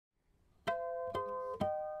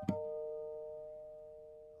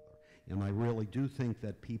And I really do think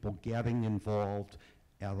that people getting involved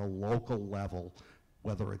at a local level,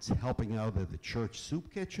 whether it's helping out at the church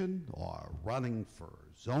soup kitchen or running for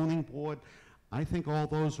zoning board, I think all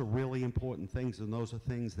those are really important things, and those are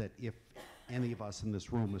things that if any of us in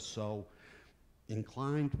this room is so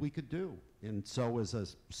inclined, we could do. And so as a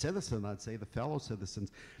citizen, I'd say the fellow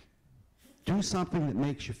citizens, do something that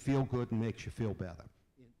makes you feel good and makes you feel better.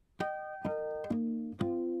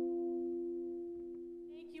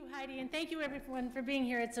 Thank you, Heidi, and thank you everyone for being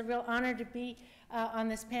here. It's a real honor to be on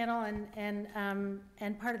this panel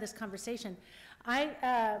and part of this conversation.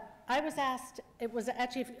 I was asked, it was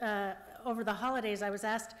actually over the holidays, I was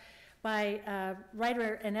asked by a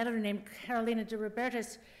writer and editor named Carolina de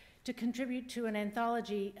Robertis to contribute to an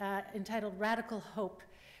anthology entitled Radical Hope,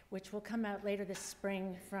 which will come out later this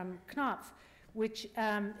spring from Knopf, which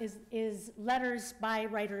is letters by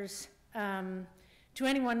writers to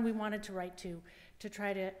anyone we wanted to write to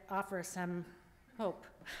try to offer some hope.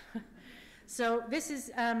 So this is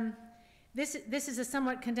a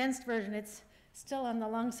somewhat condensed version. It's still on the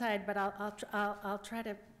long side, but I'll try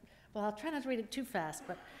to, well, I'll try not to read it too fast,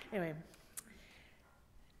 but anyway.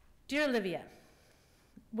 Dear Olivia,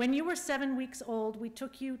 when you were 7 weeks old, we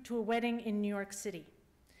took you to a wedding in New York City.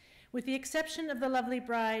 With the exception of the lovely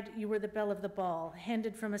bride, you were the belle of the ball,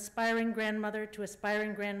 handed from aspiring grandmother to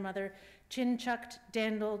aspiring grandmother, chin-chucked,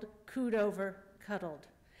 dandled, cooed over, cuddled.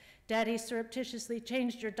 Daddy surreptitiously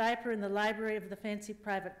changed your diaper in the library of the fancy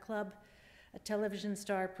private club. A television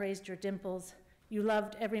star praised your dimples. You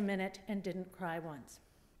loved every minute and didn't cry once.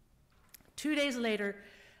 2 days later,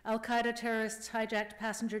 Al-Qaeda terrorists hijacked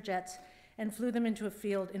passenger jets and flew them into a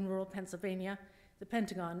field in rural Pennsylvania, the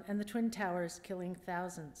Pentagon, and the Twin Towers, killing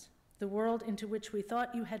thousands. The world into which we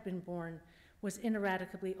thought you had been born was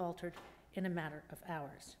ineradicably altered in a matter of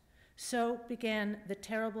hours. So began the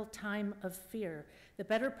terrible time of fear, the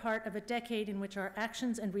better part of a decade in which our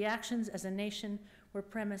actions and reactions as a nation were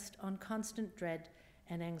premised on constant dread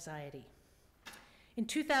and anxiety. In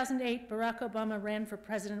 2008, Barack Obama ran for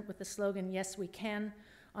president with the slogan, "Yes, we can,"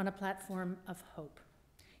 on a platform of hope.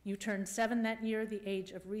 You turned 7 that year, the age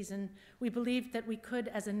of reason. We believed that we could,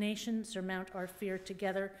 as a nation, surmount our fear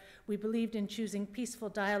together. We believed in choosing peaceful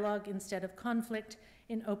dialogue instead of conflict,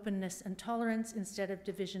 in openness and tolerance instead of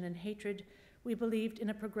division and hatred. We believed in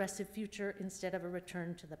a progressive future instead of a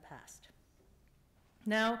return to the past.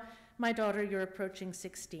 Now, my daughter, you're approaching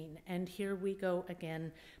 16, and here we go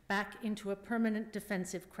again, back into a permanent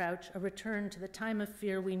defensive crouch, a return to the time of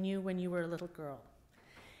fear we knew when you were a little girl.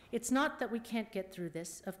 It's not that we can't get through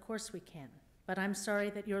this, of course we can, but I'm sorry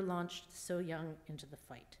that you're launched so young into the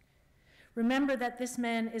fight. Remember that this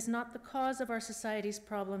man is not the cause of our society's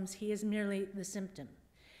problems, he is merely the symptom.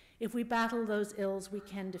 If we battle those ills, we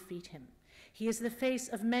can defeat him. He is the face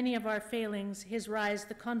of many of our failings, his rise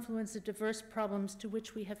the confluence of diverse problems to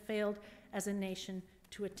which we have failed as a nation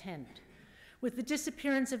to attend. With the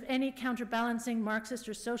disappearance of any counterbalancing Marxist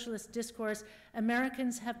or socialist discourse,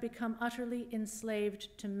 Americans have become utterly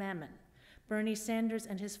enslaved to mammon. Bernie Sanders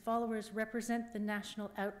and his followers represent the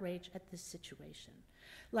national outrage at this situation.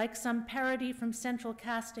 Like some parody from central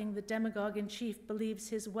casting, the demagogue-in-chief believes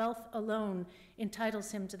his wealth alone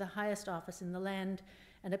entitles him to the highest office in the land,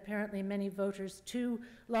 and apparently many voters, too,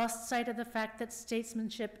 lost sight of the fact that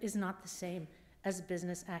statesmanship is not the same as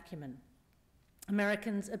business acumen.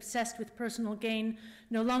 Americans obsessed with personal gain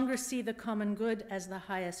no longer see the common good as the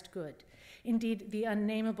highest good. Indeed, the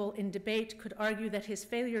unnameable in debate could argue that his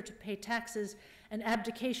failure to pay taxes, an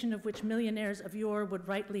abdication of which millionaires of yore would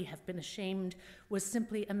rightly have been ashamed, was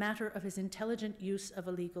simply a matter of his intelligent use of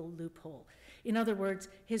a legal loophole. In other words,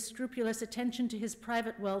 his scrupulous attention to his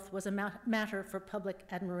private wealth was a matter for public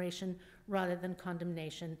admiration rather than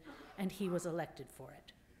condemnation, and he was elected for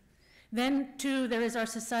it. Then, too, there is our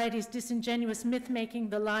society's disingenuous myth-making,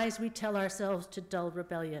 the lies we tell ourselves to dull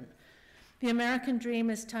rebellion. The American dream,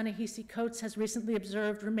 as Ta-Nehisi Coates has recently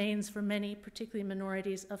observed, remains for many, particularly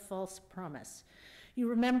minorities, a false promise. You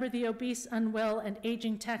remember the obese, unwell, and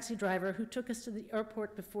aging taxi driver who took us to the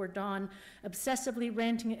airport before dawn, obsessively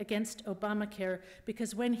ranting against Obamacare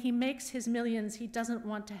because when he makes his millions, he doesn't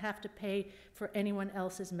want to have to pay for anyone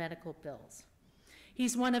else's medical bills.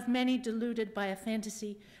 He's one of many deluded by a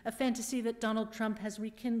fantasy that Donald Trump has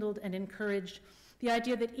rekindled and encouraged, the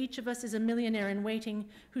idea that each of us is a millionaire in waiting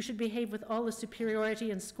who should behave with all the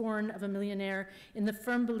superiority and scorn of a millionaire, in the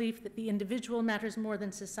firm belief that the individual matters more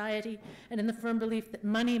than society, and in the firm belief that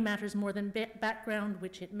money matters more than background,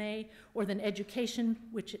 which it may, or than education,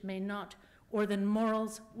 which it may not, or than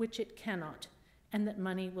morals, which it cannot, and that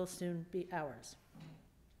money will soon be ours.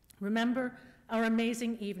 Remember our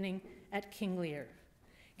amazing evening at King Lear.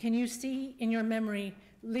 Can you see in your memory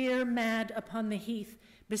Lear mad upon the heath,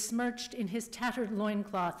 besmirched in his tattered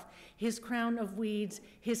loincloth, his crown of weeds,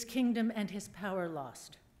 his kingdom and his power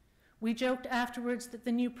lost. We joked afterwards that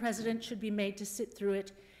the new president should be made to sit through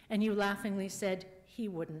it, and you laughingly said he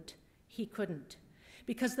wouldn't, he couldn't,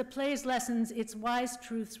 because the play's lessons, its wise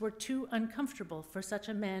truths, were too uncomfortable for such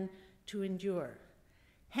a man to endure.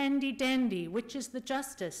 Handy-dandy, which is the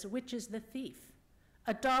justice, which is the thief?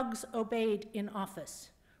 A dog's obeyed in office.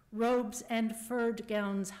 Robes and furred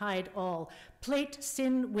gowns hide all. Plate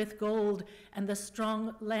sin with gold, and the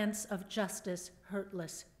strong lance of justice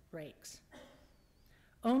hurtless breaks.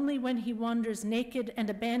 Only when he wanders naked and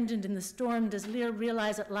abandoned in the storm does Lear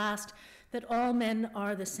realize at last that all men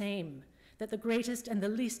are the same, that the greatest and the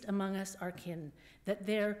least among us are kin, that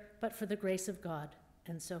they're but for the grace of God,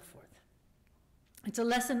 and so forth. It's a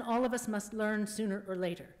lesson all of us must learn sooner or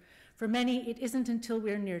later. For many, it isn't until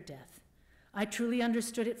we're near death. I truly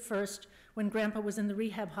understood it first when Grandpa was in the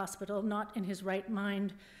rehab hospital, not in his right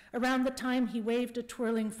mind, around the time he waved a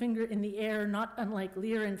twirling finger in the air, not unlike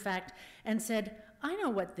Lear, in fact, and said, "I know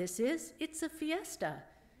what this is. It's a fiesta."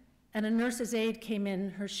 And a nurse's aide came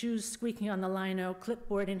in, her shoes squeaking on the lino,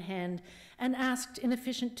 clipboard in hand, and asked in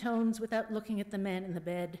efficient tones, without looking at the man in the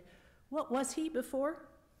bed, "What was he before?"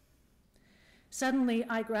 Suddenly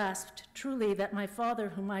I grasped, truly, that my father,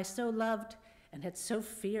 whom I so loved and had so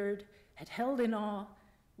feared, had held in awe,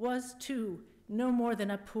 was, too, no more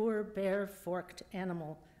than a poor, bare, forked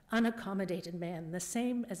animal, unaccommodated man, the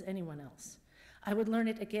same as anyone else. I would learn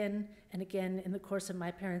it again and again in the course of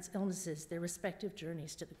my parents' illnesses, their respective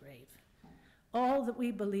journeys to the grave. All that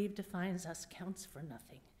we believe defines us counts for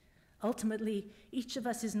nothing. Ultimately, each of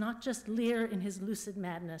us is not just Lear in his lucid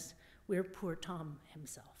madness, we're poor Tom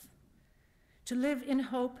himself. To live in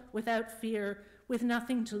hope, without fear, with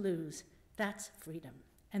nothing to lose, that's freedom.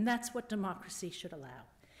 And that's what democracy should allow.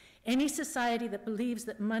 Any society that believes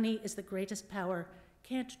that money is the greatest power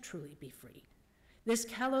can't truly be free. This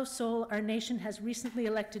callow soul our nation has recently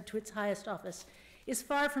elected to its highest office is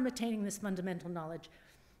far from attaining this fundamental knowledge,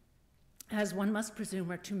 as one must presume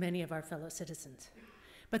are too many of our fellow citizens.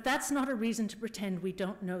 But that's not a reason to pretend we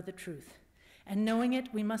don't know the truth. And knowing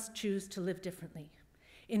it, we must choose to live differently,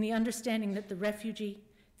 in the understanding that the refugee,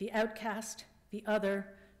 the outcast, the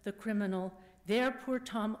other, the criminal, they're poor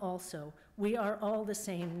Tom also. We are all the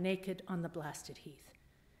same, naked on the blasted heath.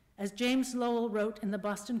 As James Lowell wrote in the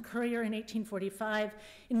Boston Courier in 1845,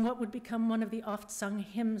 in what would become one of the oft-sung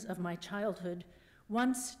hymns of my childhood,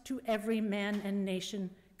 once to every man and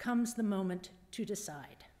nation comes the moment to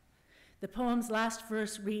decide. The poem's last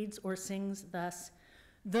verse reads or sings thus,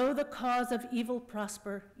 "Though the cause of evil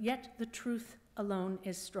prosper, yet the truth alone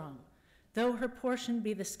is strong. Though her portion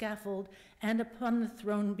be the scaffold, and upon the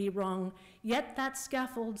throne be wrong, yet that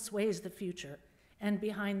scaffold sways the future, and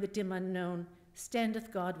behind the dim unknown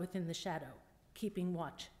standeth God within the shadow, keeping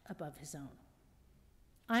watch above his own."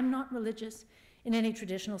 I'm not religious in any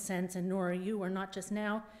traditional sense, and nor are you, or not just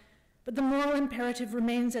now, but the moral imperative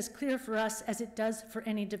remains as clear for us as it does for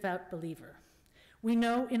any devout believer. We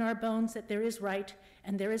know in our bones that there is right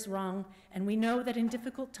and there is wrong, and we know that in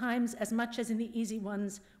difficult times, as much as in the easy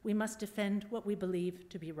ones, we must defend what we believe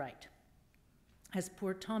to be right. As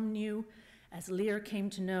poor Tom knew, as Lear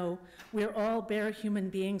came to know, we're all bare human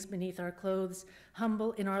beings beneath our clothes,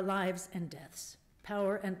 humble in our lives and deaths.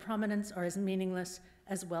 Power and prominence are as meaningless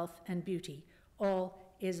as wealth and beauty. All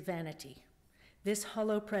is vanity. This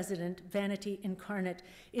hollow president, vanity incarnate,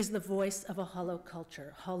 is the voice of a hollow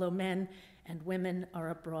culture. Hollow men and women are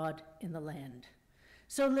abroad in the land.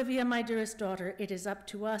 So, Livia, my dearest daughter, it is up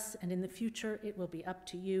to us, and in the future it will be up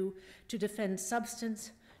to you, to defend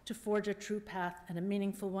substance, to forge a true path and a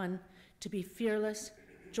meaningful one, to be fearless,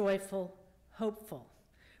 joyful, hopeful.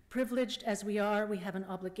 Privileged as we are, we have an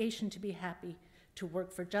obligation to be happy, to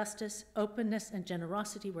work for justice, openness, and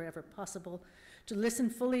generosity wherever possible, to listen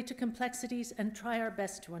fully to complexities and try our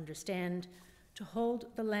best to understand, to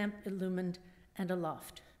hold the lamp illumined and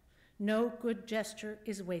aloft. No good gesture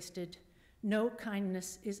is wasted. No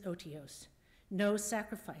kindness is otiose. No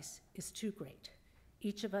sacrifice is too great.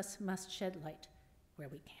 Each of us must shed light where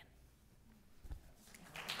we can.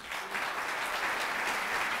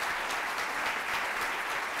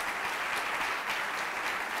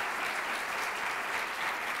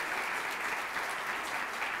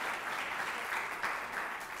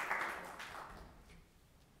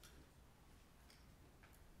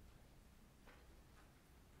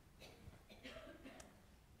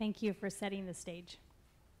 Thank you for setting the stage.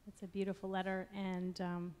 It's a beautiful letter, and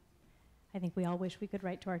I think we all wish we could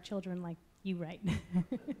write to our children like you write.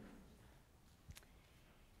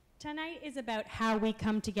 Tonight is about how we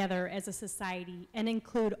come together as a society and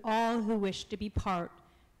include all who wish to be part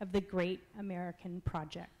of the great American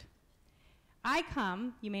project. I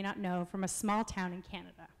come, you may not know, from a small town in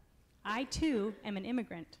Canada. I too am an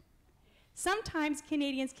immigrant. Sometimes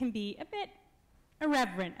Canadians can be a bit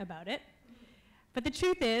irreverent about it, but the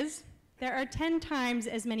truth is, there are 10 times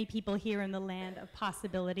as many people here in the land of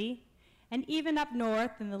possibility, and even up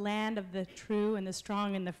north in the land of the true and the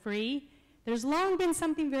strong and the free, there's long been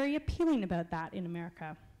something very appealing about that in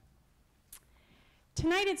America.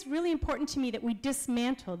 Tonight, it's really important to me that we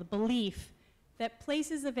dismantle the belief that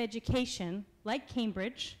places of education, like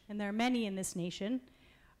Cambridge, and there are many in this nation,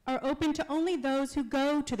 are open to only those who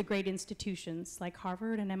go to the great institutions like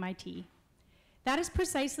Harvard and MIT. That is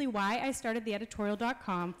precisely why I started the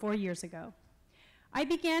editorial.com 4 years ago. I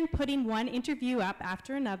began putting one interview up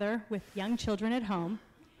after another with young children at home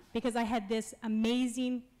because I had this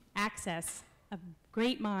amazing access of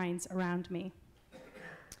great minds around me.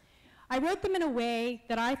 I wrote them in a way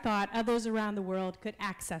that I thought others around the world could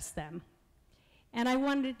access them. And I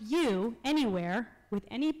wanted you, anywhere, with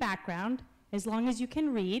any background, as long as you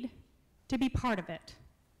can read, to be part of it.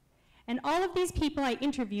 And all of these people I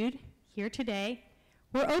interviewed here today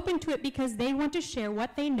were open to it because they want to share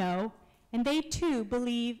what they know, and they too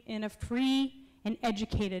believe in a free and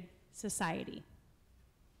educated society.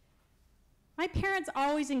 My parents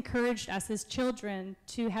always encouraged us as children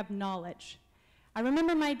to have knowledge. I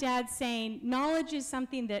remember my dad saying, knowledge is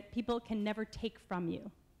something that people can never take from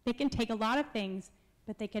you. They can take a lot of things,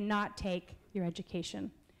 but they cannot take your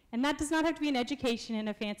education. And that does not have to be an education in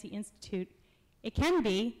a fancy institute. It can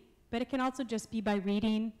be, but it can also just be by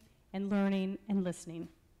reading and learning and listening.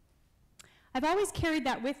 I've always carried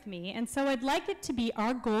that with me, and so I'd like it to be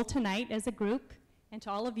our goal tonight as a group, and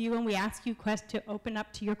to all of you when we ask you to open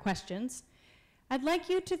up to your questions, I'd like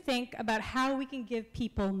you to think about how we can give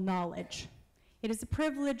people knowledge. It is a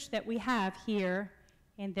privilege that we have here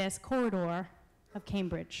in this corridor of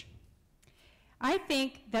Cambridge. I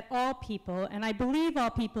think that all people, and I believe all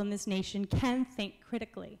people in this nation, can think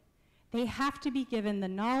critically. They have to be given the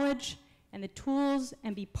knowledge and the tools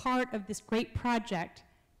and be part of this great project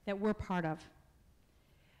that we're part of.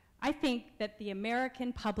 I think that the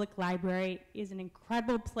American Public Library is an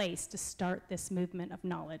incredible place to start this movement of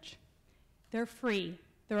knowledge. They're free,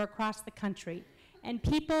 they're across the country, and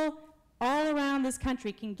people all around this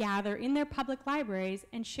country can gather in their public libraries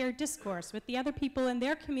and share discourse with the other people in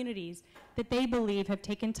their communities that they believe have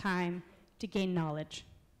taken time to gain knowledge.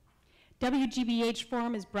 WGBH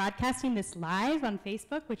Forum is broadcasting this live on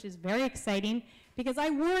Facebook, which is very exciting because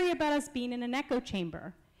I worry about us being in an echo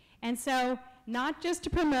chamber. And so, not just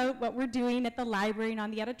to promote what we're doing at the library and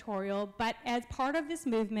on the editorial, but as part of this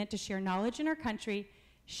movement to share knowledge in our country,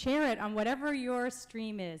 share it on whatever your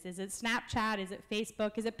stream is. Is it Snapchat? Is it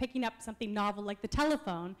Facebook? Is it picking up something novel like the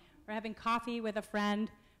telephone or having coffee with a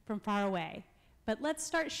friend from far away? But let's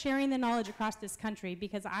start sharing the knowledge across this country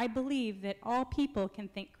because I believe that all people can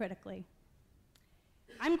think critically.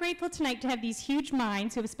 I'm grateful tonight to have these huge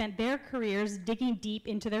minds who have spent their careers digging deep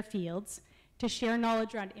into their fields to share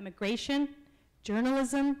knowledge around immigration,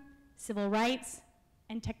 journalism, civil rights,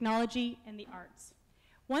 and technology and the arts.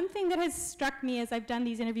 One thing that has struck me as I've done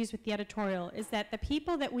these interviews with the editorial is that the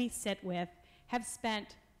people that we sit with have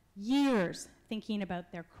spent years thinking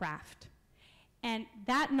about their craft. And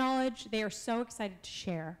that knowledge, they are so excited to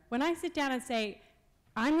share. When I sit down and say,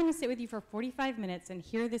 I'm going to sit with you for 45 minutes and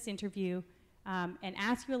hear this interview and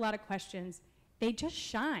ask you a lot of questions, they just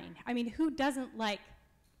shine. I mean, who doesn't like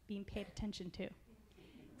being paid attention to?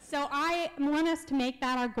 So I want us to make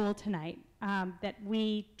that our goal tonight, that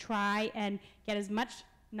we try and get as much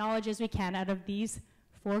knowledge as we can out of these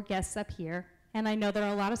 4 guests up here. And I know there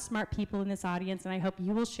are a lot of smart people in this audience, and I hope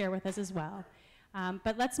you will share with us as well.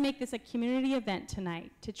 But let's make this a community event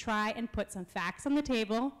tonight to try and put some facts on the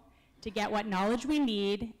table to get what knowledge we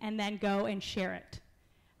need and then go and share it.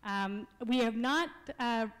 We do not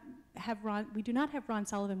have Ron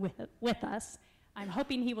Sullivan with us. I'm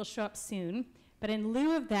hoping he will show up soon. But in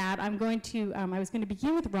lieu of that, I was going to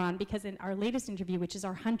begin with Ron because in our latest interview, which is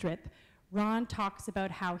our 100th, Ron talks about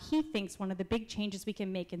how he thinks one of the big changes we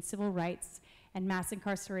can make in civil rights and mass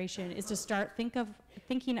incarceration is to start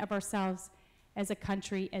thinking of ourselves as a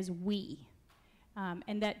country as we,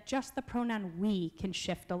 and that just the pronoun we can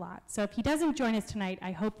shift a lot. So if he doesn't join us tonight,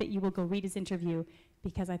 I hope that you will go read his interview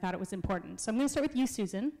because I thought it was important. So I'm going to start with you,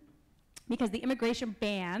 Susan, because the immigration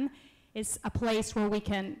ban is a place where we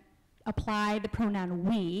can apply the pronoun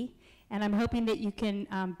we, and I'm hoping that you can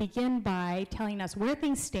begin by telling us where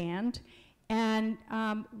things stand and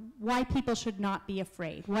why people should not be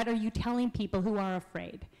afraid. What are you telling people who are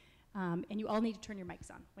afraid? And you all need to turn your mics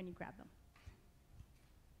on when you grab them.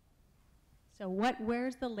 So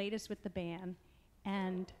where's the latest with the ban,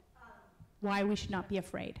 and why we should not be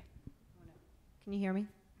afraid. Can you hear me?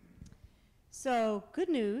 So, good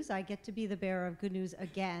news. I get to be the bearer of good news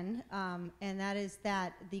again, and that is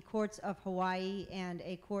that the courts of Hawaii and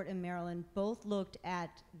a court in Maryland both looked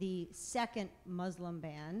at the second Muslim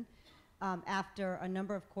ban after a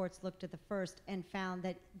number of courts looked at the first and found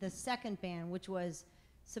that the second ban, which was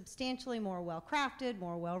substantially more well-crafted,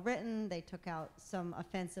 more well-written, they took out some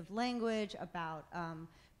offensive language about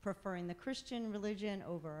preferring the Christian religion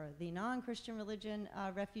over the non-Christian religion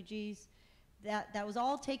refugees. That was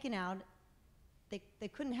all taken out. They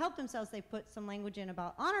couldn't help themselves. They put some language in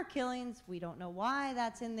about honor killings. We don't know why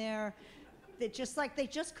that's in there. They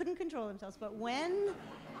just couldn't control themselves. But when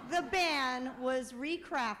the ban was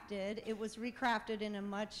recrafted, it was recrafted in a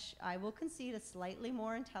much, I will concede, a slightly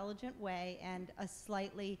more intelligent way, and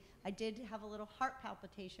I did have a little heart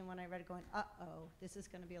palpitation when I read it going, uh-oh, this is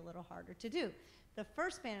going to be a little harder to do. The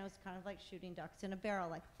first ban was kind of like shooting ducks in a barrel,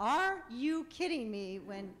 like, are you kidding me,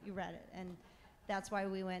 when you read it? And that's why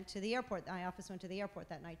we went to the airport. My office went to the airport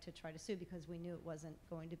that night to try to sue, because we knew it wasn't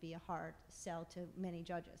going to be a hard sell to many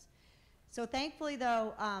judges. So thankfully,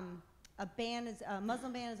 though, a Muslim ban is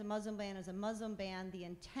a Muslim ban is a Muslim ban. The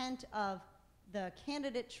intent of the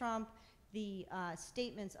candidate Trump, the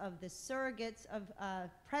statements of the surrogates of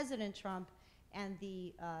President Trump, and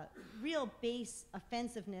the real base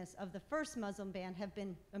offensiveness of the first Muslim ban have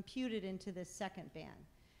been imputed into this second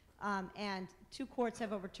ban. And two courts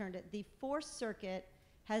have overturned it. The Fourth Circuit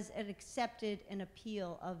has accepted an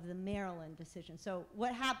appeal of the Maryland decision. So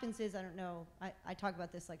what happens is, I don't know, I talk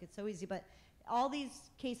about this like it's so easy, but all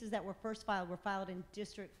these cases that were first filed were filed in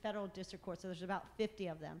federal district courts, so there's about 50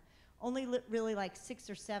 of them. Only really like 6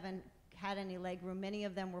 or 7 had any leg room. Many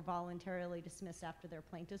of them were voluntarily dismissed after their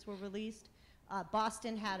plaintiffs were released.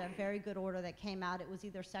 Boston had a very good order that came out. It was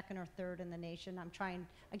either second or third in the nation.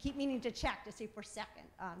 I keep meaning to check to see if we're second.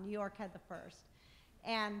 New York had the first.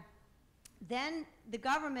 And then the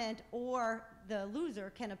government or the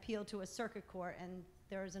loser can appeal to a circuit court, and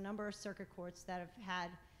there's a number of circuit courts that have had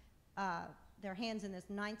their hands in this.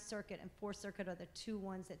 Ninth Circuit and Fourth Circuit are the two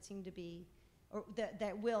ones that seem to be, or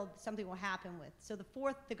something will happen with. So the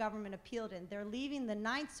fourth, the government appealed in. They're leaving the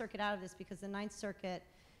Ninth Circuit out of this because the Ninth Circuit,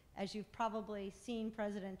 as you've probably seen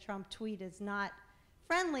President Trump tweet, is not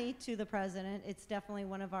friendly to the president. It's definitely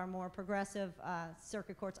one of our more progressive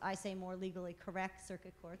circuit courts. I say more legally correct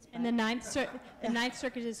circuit courts. And the Ninth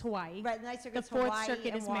Circuit is Hawaii. Right, the Ninth Circuit is Fourth Hawaii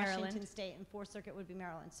Circuit and is Washington Maryland. State, and Fourth Circuit would be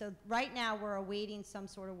Maryland. So right now we're awaiting some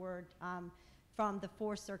sort of word from the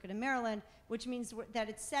Fourth Circuit in Maryland, which means that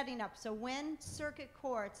it's setting up. So when circuit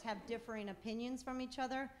courts have differing opinions from each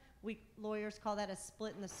other, we lawyers call that a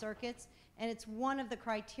split in the circuits, and it's one of the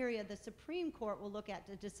criteria the Supreme Court will look at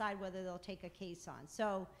to decide whether they'll take a case on.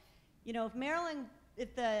 So, you know,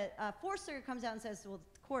 if the Fourth Circuit comes out and says, well,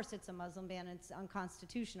 of course it's a Muslim ban and it's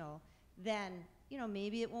unconstitutional, then, you know,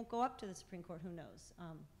 maybe it won't go up to the Supreme Court, who knows?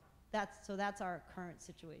 So that's our current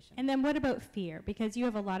situation. And then what about fear? Because you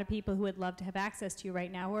have a lot of people who would love to have access to you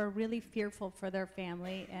right now who are really fearful for their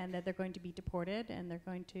family and that they're going to be deported and they're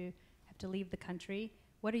going to have to leave the country.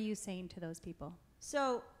 What are you saying to those people?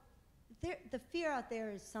 So the fear out there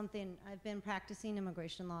is something. I've been practicing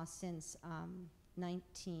immigration law since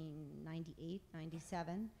 1998,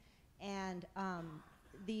 97, and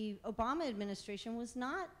the Obama administration was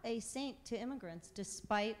not a saint to immigrants,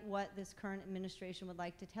 despite what this current administration would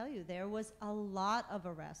like to tell you. There was a lot of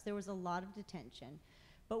arrests. There was a lot of detention.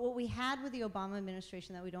 But what we had with the Obama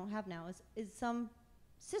administration that we don't have now is some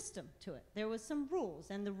system to it. There was some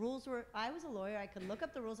rules, and the rules were, I was a lawyer, I could look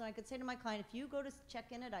up the rules, and I could say to my client, if you go to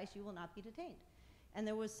check in at ICE, you will not be detained. And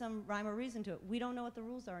there was some rhyme or reason to it. We don't know what the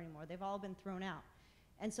rules are anymore. They've all been thrown out.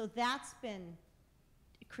 And so that's been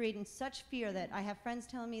creating such fear that I have friends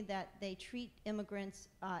telling me that they treat immigrants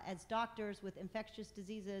as doctors with infectious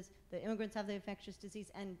diseases. The immigrants have the infectious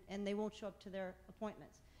disease, and they won't show up to their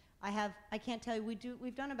appointments. I can't tell you,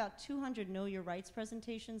 we've done about 200 Know Your Rights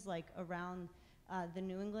presentations, like around the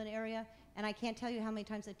New England area, and I can't tell you how many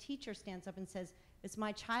times a teacher stands up and says, is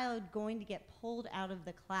my child going to get pulled out of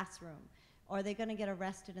the classroom? Or are they going to get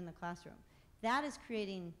arrested in the classroom? That is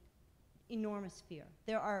creating enormous fear.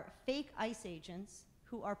 There are fake ICE agents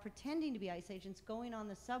who are pretending to be ICE agents going on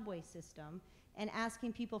the subway system and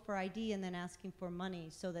asking people for ID and then asking for money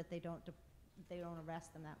so that they don't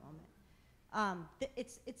arrest them that moment.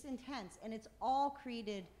 It's intense, and it's all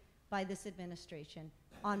created by this administration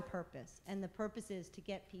on purpose, and the purpose is to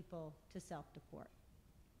get people to self-deport.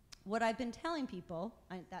 What I've been telling people,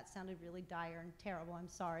 that sounded really dire and terrible, I'm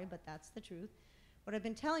sorry, but that's the truth. What I've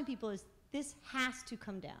been telling people is this has to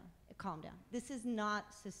calm down. This is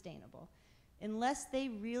not sustainable. unless they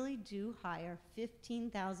really do hire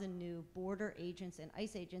 15,000 new border agents and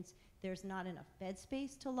ICE agents, there's not enough bed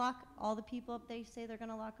space to lock all the people up they say they're going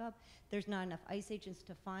to lock up. There's not enough ICE agents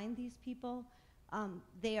to find these people.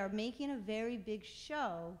 They are making a very big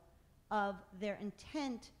show of their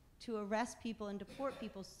intent to arrest people and deport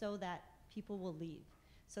people so that people will leave,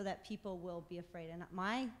 so that people will be afraid. And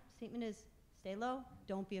my statement is, stay low,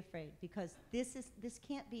 don't be afraid, because this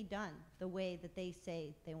can't be done the way that they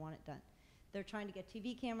say they want it done. They're trying to get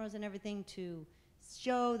TV cameras and everything to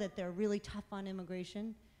show that they're really tough on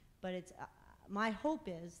immigration, but it's, my hope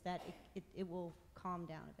is that it will calm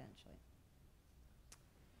down eventually.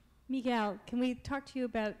 Miguel, can we talk to you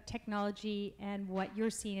about technology and what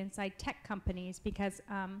you're seeing inside tech companies? Because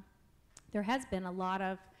there has been a lot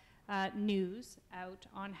of news out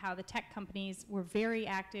on how the tech companies were very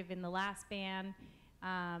active in the last ban,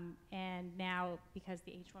 and now because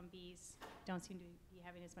the H-1Bs don't seem to be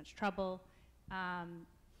having as much trouble,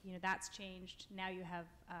 you know, that's changed. Now you have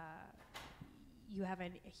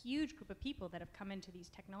a huge group of people that have come into these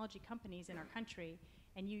technology companies in our country,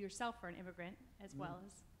 and you yourself are an immigrant as well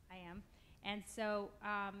as I am. And so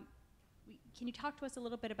can you talk to us a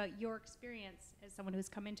little bit about your experience as someone who's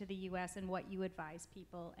come into the U.S. and what you advise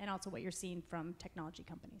people, and also what you're seeing from technology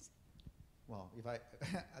companies? Well, if I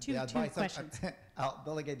two questions. I'll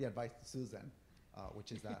delegate the advice to Susan,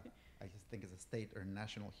 which is I just think is a state or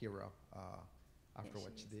national hero after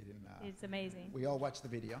what she did in. It's amazing. We all watched the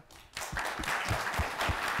video.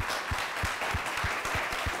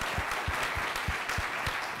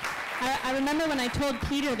 I remember when I told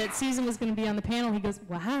Peter that Susan was going to be on the panel, he goes,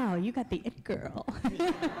 wow, you got the it girl.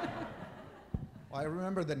 Well, I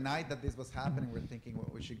remember the night that this was happening, we're thinking, well,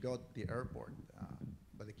 we should go to the airport,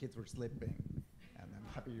 but the kids were sleeping, and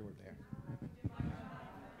I'm happy you were there.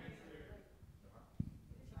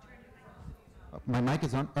 My mic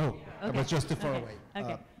is on? Oh, okay. It was just too far away.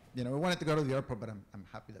 Okay. You know, we wanted to go to the airport, but I'm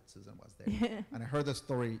happy that Susan was there. And I heard the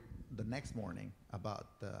story the next morning about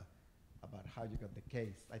how you got the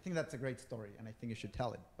case. I think that's a great story, and I think you should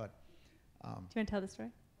tell it. But do you want to tell the story?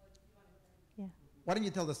 Yeah. Why don't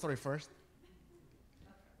you tell the story first?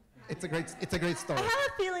 It's a great story. I have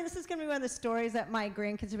a feeling this is going to be one of the stories that my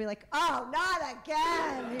grandkids will be like, oh, not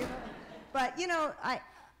again. You know? But, you know,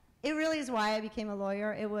 it really is why I became a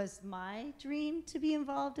lawyer. It was my dream to be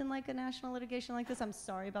involved in like a national litigation like this. I'm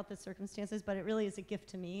sorry about the circumstances, but it really is a gift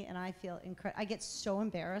to me, and I feel I get so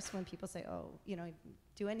embarrassed when people say, oh, you know,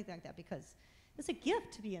 do anything like that, because it's a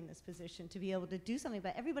gift to be in this position, to be able to do something,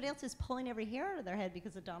 but everybody else is pulling every hair out of their head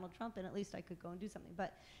because of Donald Trump, and at least I could go and do something.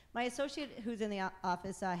 But my associate who's in the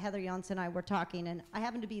office, Heather Janssen, and I were talking, and I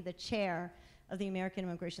happen to be the chair of the American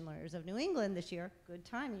Immigration Lawyers of New England this year. Good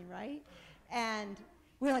timing, right? And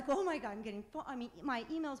we're like, oh my God, I'm getting, my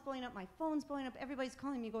email's blowing up, my phone's blowing up, everybody's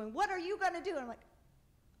calling me going, what are you gonna do? And I'm like,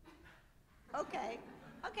 okay,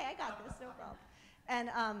 I got this, no problem.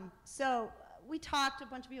 And so we talked, a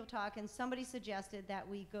bunch of people talked, and somebody suggested that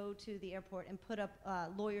we go to the airport and put up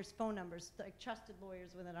lawyers' phone numbers, like trusted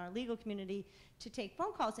lawyers within our legal community, to take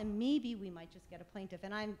phone calls, and maybe we might just get a plaintiff.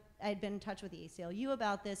 And I'd been in touch with the ACLU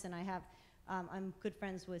about this, and I have, I'm good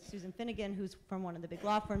friends with Susan Finnegan, who's from one of the big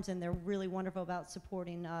law firms, and they're really wonderful about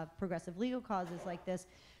supporting progressive legal causes like this.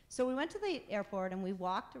 So we went to the airport, and we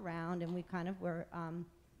walked around, and we kind of were,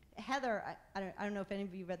 Heather, I don't know if any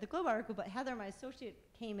of you read the Globe article, but Heather, my associate,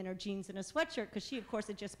 came in her jeans and a sweatshirt because she, of course,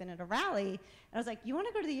 had just been at a rally. And I was like, you want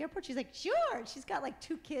to go to the airport? She's like, sure. She's got like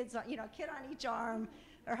 2 kids, you know, a kid on each arm.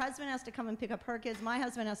 Her husband has to come and pick up her kids. My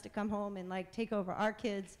husband has to come home and like take over our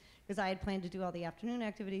kids because I had planned to do all the afternoon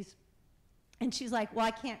activities. And she's like, well,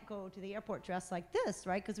 I can't go to the airport dressed like this,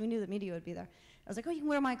 right? Because we knew the media would be there. I was like, oh, you can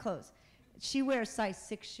wear my clothes. She wears size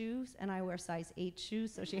 6 shoes, and I wear size 8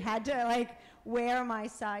 shoes, so she had to like wear my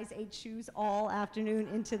size 8 shoes all afternoon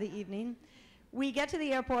into the evening. We get to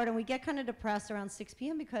the airport, and we get kind of depressed around 6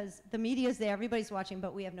 p.m. because the media's there, everybody's watching,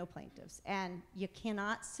 but we have no plaintiffs. And you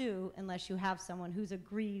cannot sue unless you have someone who's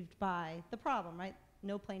aggrieved by the problem, right?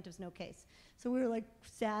 No plaintiffs, no case. So we were like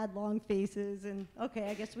sad, long faces, and okay,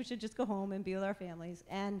 I guess we should just go home and be with our families.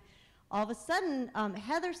 And all of a sudden,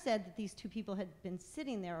 Heather said that these 2 people had been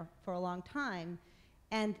sitting there for a long time,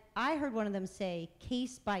 and I heard one of them say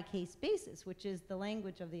case-by-case basis, which is the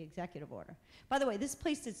language of the executive order. By the way, this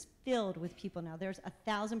place is filled with people now. There's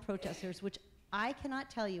 1,000 protesters, which I cannot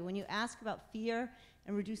tell you. When you ask about fear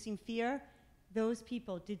and reducing fear, those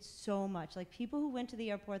people did so much. Like people who went to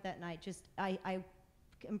the airport that night, just I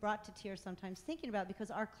am brought to tears sometimes thinking about it,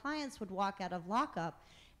 because our clients would walk out of lockup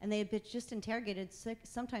and they had been just interrogated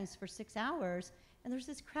sometimes for 6 hours, and there's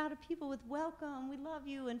this crowd of people with welcome, we love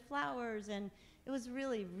you, and flowers, and It was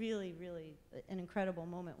really, really, really an incredible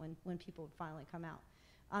moment when people would finally come out.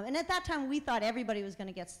 And at that time, we thought everybody was going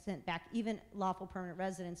to get sent back, even lawful permanent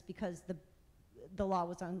residents, because the law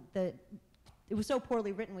was it was so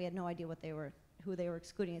poorly written, we had no idea who they were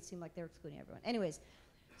excluding. It seemed like they were excluding everyone. Anyways,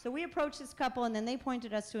 so we approached this couple, and then they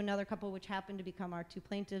pointed us to another couple, which happened to become our 2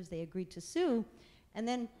 plaintiffs. They agreed to sue. And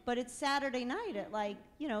then, but it's Saturday night at like,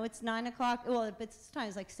 it's 9 o'clock. Well, this time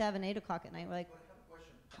it's like 7, 8 o'clock at night. We're like, But I have a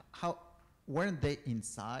question. How weren't they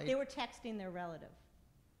inside? they were texting their relative.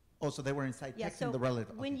 Oh, so they were inside Yeah, texting so the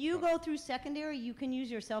relative. when Okay, you got it. go through secondary, you can use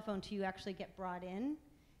your cell phone to actually get brought in.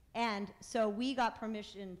 And so we got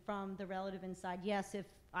permission from the relative inside. Yes, if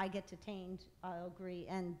I get detained, I'll agree.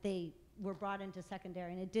 And they were brought into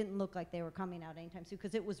secondary, and it didn't look like they were coming out anytime soon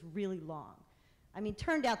because it was really long. I mean,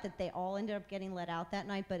 turned out that they all ended up getting let out that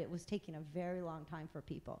night, but it was taking a very long time for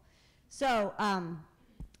people. So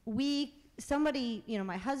somebody,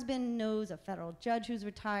 my husband knows a federal judge who's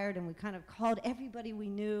retired, and we kind of called everybody we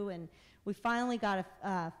knew, and we finally got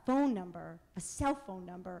a phone number, a cell phone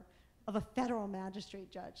number of a federal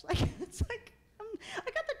magistrate judge. Like, it's like,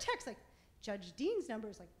 I got the text, like, Judge Dean's number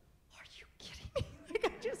is like, are you kidding me? Like,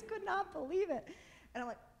 I just could not believe it. And I'm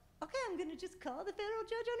like, okay, I'm gonna just call the federal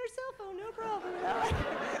judge on her cell phone, no problem.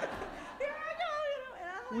 Here I go, and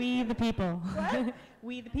I'm like, We the people. What?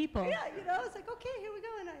 We the people. yeah, it's like, okay, here we go.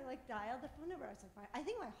 And I like dialed the phone number. I was like, I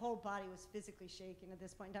think my whole body was physically shaking at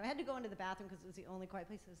this point in time. I had to go into the bathroom because it was the only quiet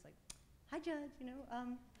place. I was like, hi, Judge,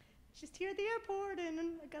 just here at the airport, and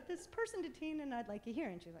I got this person detained, and I'd like you here.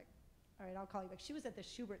 And she's like, all right, I'll call you back. She was at the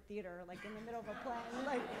Schubert Theater, like in the middle of a play,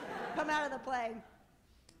 like, come out of the play.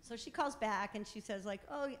 So she calls back, and she says, like,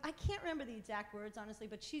 oh, I can't remember the exact words, honestly,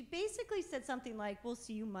 but she basically said something like, we'll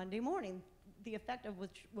see you Monday morning, the effect of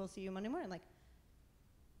which, we'll see you Monday morning. Like,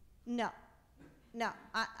 no,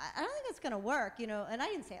 I don't think it's going to work, and I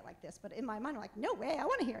didn't say it like this, but in my mind, I'm like, no way, I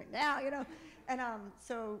want to hear it now, And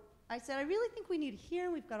so I said, I really think we need to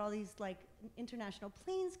hear, we've got all these, like, international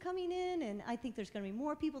planes coming in, and I think there's going to be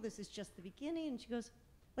more people, this is just the beginning. And she goes,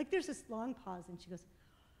 like, there's this long pause, and she goes,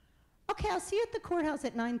 okay, I'll see you at the courthouse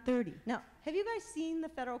at 9:30. Now, have you guys seen the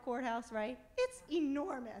federal courthouse, right? It's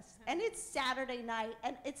enormous, and it's Saturday night,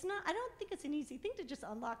 and it's not, I don't think it's an easy thing to just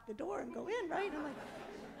unlock the door and go in, right? And I'm like,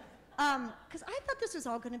 because I thought this was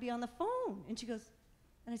all going to be on the phone. And she goes,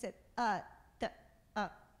 and I said,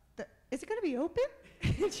 is it going to be open?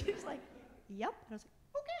 And she's like, yep. And I was like,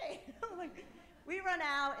 okay. I'm like, we run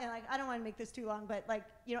out, and like, I don't want to make this too long, but like,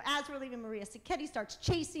 as we're leaving, Maria Sacchetti starts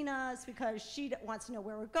chasing us because she wants to know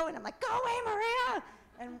where we're going. I'm like, go away, Maria!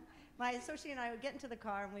 And my associate and I would get into the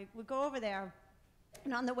car, and we would go over there.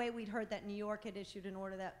 And on the way, we'd heard that New York had issued an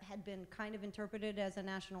order that had been kind of interpreted as a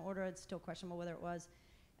national order. It's still questionable whether it was.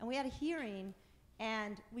 And we had a hearing,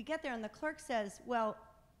 and we get there, and the clerk says, well,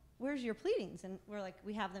 where's your pleadings? And we're like,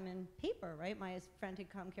 we have them in paper, right? My friend had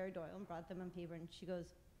come, Carrie Doyle, and brought them in paper, and she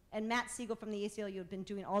goes, and Matt Siegel from the ACLU had been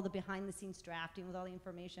doing all the behind-the-scenes drafting with all the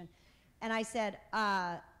information. And I said,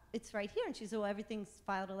 it's right here. And she said, well, everything's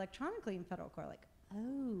filed electronically in federal court. Like,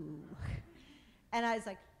 oh. And I was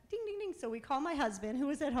like, ding, ding, ding. So we call my husband, who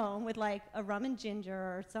was at home with like a rum and ginger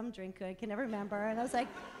or some drink, I can never remember. And I was like,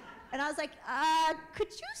 could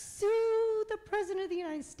you sue the President of the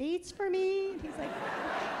United States for me? And he's like,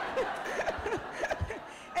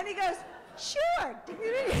 and he goes, sure. Ding,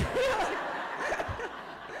 ding, ding.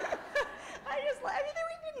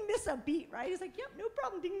 we didn't miss a beat, right? He's like, yep, no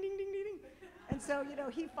problem, ding, ding, ding, ding, ding. And so,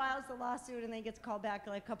 he files the lawsuit, and then gets called back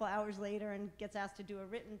like a couple hours later and gets asked to do a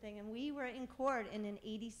written thing. And we were in court in an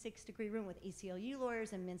 86-degree room with ACLU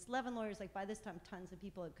lawyers and Mintz Levin lawyers. Like, by this time, tons of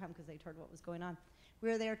people had come because they'd heard what was going on. We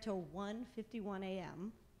were there till 1:51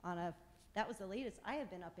 a.m. That was the latest I have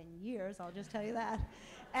been up in years, I'll just tell you that.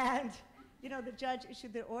 And, the judge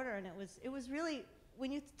issued the order, and it was really,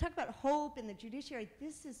 when you talk about hope in the judiciary,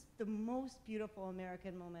 this is the most beautiful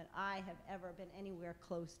American moment I have ever been anywhere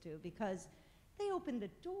close to, because they opened the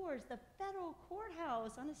doors, the federal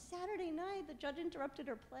courthouse on a Saturday night. The judge interrupted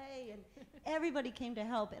her play, and everybody came to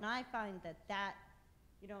help. And I find that,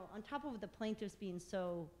 on top of the plaintiffs being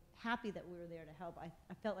so happy that we were there to help, I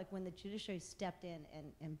felt like when the judiciary stepped in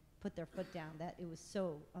and put their foot down, that it was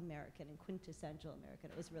so American and quintessential American.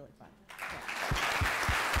 It was really fun. Yeah.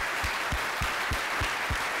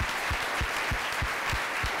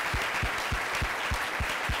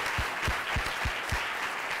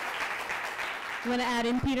 You want to add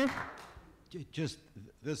in, Peter?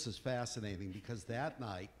 This is fascinating, because that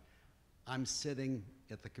night, I'm sitting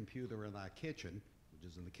at the computer in our kitchen, which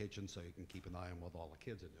is in the kitchen so you can keep an eye on what all the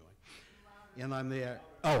kids are doing. And I'm there.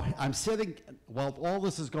 Oh, I'm sitting, while all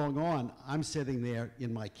this is going on, I'm sitting there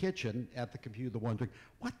in my kitchen at the computer wondering,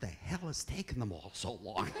 what the hell is taking them all so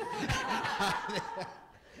long?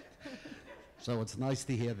 So it's nice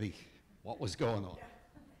to hear what was going on.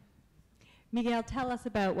 Miguel, tell us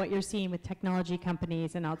about what you're seeing with technology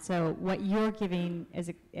companies and also what you're giving as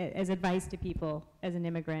advice to people as an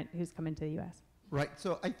immigrant who's come into the U.S. Right.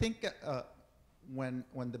 So I think when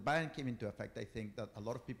the ban came into effect, I think that a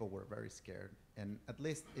lot of people were very scared. And at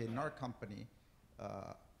least in our company,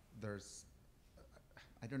 there's,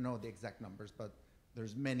 I don't know the exact numbers, but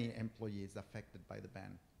there's many employees affected by the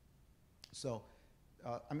ban. So,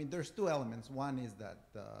 I mean, there's two elements. One is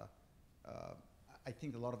that I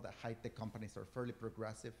think a lot of the high-tech companies are fairly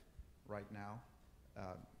progressive right now.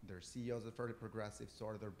 Their CEOs are fairly progressive, so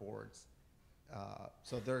are their boards.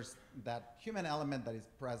 So there's that human element that is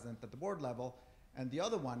present at the board level, and the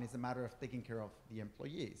other one is a matter of taking care of the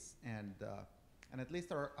employees. And at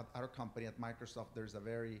least at our company, at Microsoft, there's a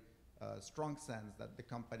very strong sense that the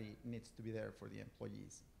company needs to be there for the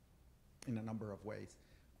employees in a number of ways.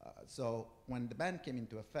 So when the ban came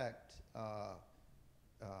into effect,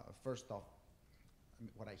 first off, I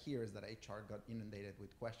mean, what I hear is that HR got inundated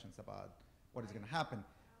with questions about what is going to happen.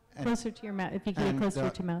 And Closer to your mouth, if you can get closer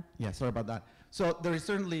to your mouth. yeah, sorry about that. So there is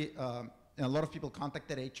certainly, a lot of people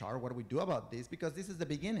contacted HR, what do we do about this? Because this is the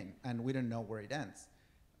beginning, and we don't know where it ends.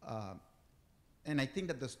 And I think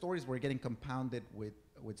that the stories were getting compounded with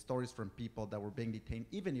stories from people that were being detained,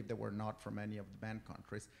 even if they were not from any of the banned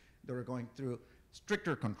countries. They were going through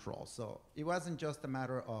stricter control. So it wasn't just a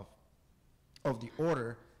matter of the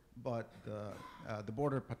order, but the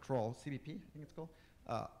Border Patrol, CBP, I think it's called.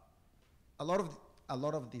 A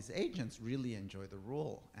lot of these agents really enjoy the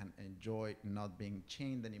rule and enjoy not being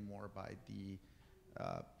chained anymore by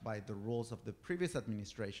the rules of the previous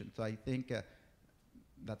administration. So I think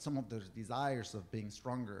that some of those desires of being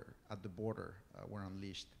stronger at the border were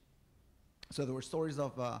unleashed. So there were stories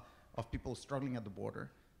of people struggling at the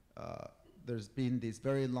border. There's been this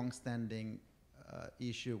very long-standing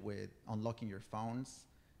issue with unlocking your phones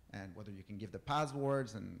and whether you can give the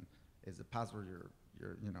passwords, and is the password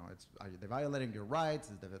you know, are they violating your rights?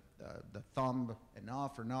 Is the thumb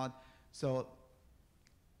enough or not? So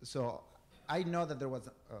I know that there was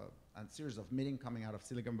a series of meetings coming out of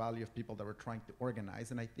Silicon Valley of people that were trying to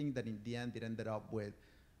organize, and I think that in the end it ended up with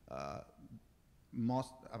about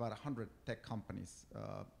 100 tech companies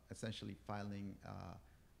essentially filing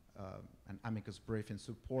an amicus brief in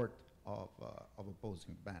support of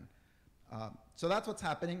opposing the ban. So that's what's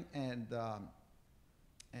happening, and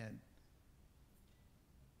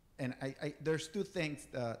there's two things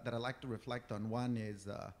that I like to reflect on. One is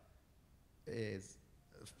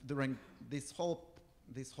during this whole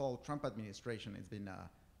Trump administration,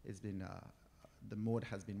 the mood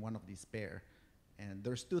has been one of despair, and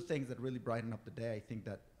there's two things that really brighten up the day. I think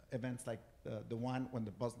that events like the one when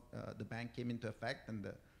the ban came into effect and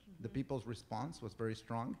the people's response was very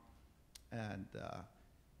strong, and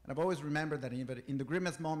I've always remembered that in the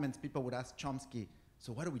grimmest moments, people would ask Chomsky,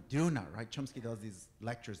 so what do we do now, right? Chomsky does these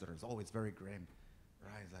lectures that are always very grim,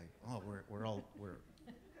 right? It's like, oh,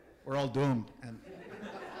 we're all doomed, and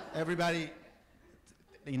everybody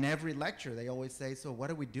in every lecture they always say, so what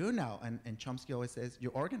do we do now? And Chomsky always says, you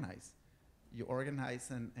organize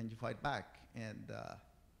and you fight back, and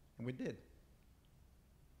we did.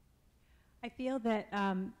 I feel that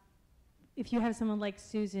if you have someone like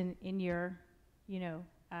Susan in your,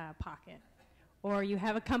 pocket, or you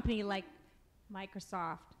have a company like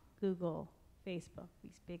Microsoft, Google, Facebook,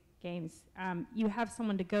 these big games, you have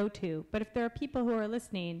someone to go to. But if there are people who are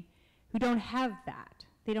listening who don't have that,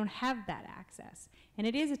 they don't have that access, and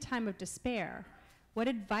it is a time of despair, what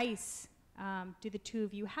advice do the two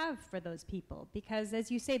of you have for those people? Because as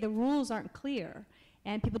you say, the rules aren't clear,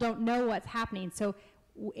 and people don't know what's happening. So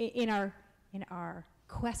in our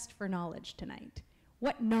quest for knowledge tonight,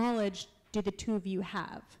 what knowledge do the two of you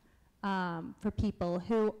have for people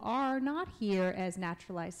who are not here as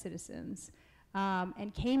naturalized citizens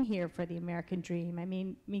and came here for the American dream? I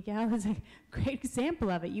mean, Miguel is a great example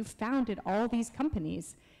of it. You founded all these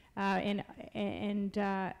companies and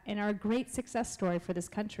are a great success story for this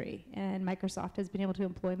country. And Microsoft has been able to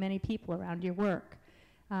employ many people around your work.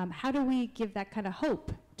 How do we give that kind of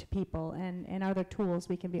hope to people, and are there tools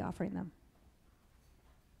we can be offering them?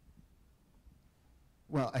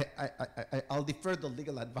 Well, I'll defer the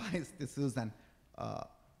legal advice to Susan,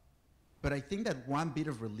 but I think that one bit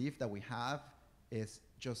of relief that we have is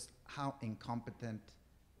just how incompetent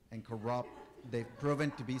and corrupt they've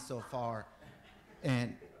proven to be so far,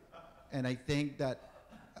 and I think that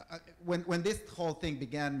when this whole thing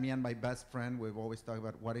began, me and my best friend, we've always talked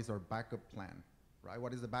about what is our backup plan, right?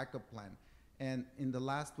 What is the backup plan? And in the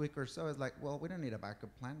last week or so, it's like, well, we don't need a backup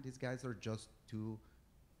plan. These guys are just too,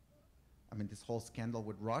 I mean, this whole scandal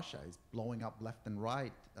with Russia is blowing up left and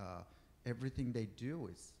right. Everything they do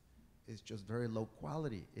is just very low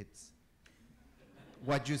quality. It's,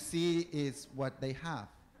 what you see is what they have.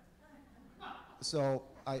 So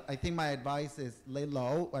I think my advice is lay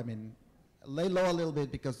low. I mean, lay low a little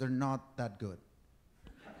bit because they're not that good.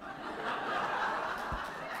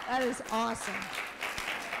 That is awesome.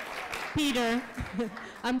 Peter,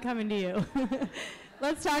 I'm coming to you.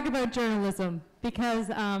 Let's talk about journalism, because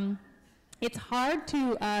it's hard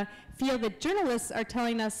to feel that journalists are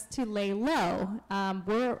telling us to lay low.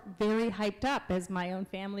 We're very hyped up, as my own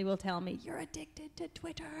family will tell me. You're addicted to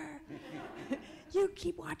Twitter. You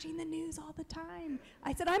keep watching the news all the time.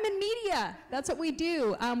 I said, I'm in media. That's what we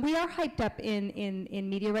do. We are hyped up in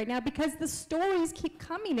media right now because the stories keep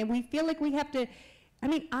coming, and we feel like we have to. I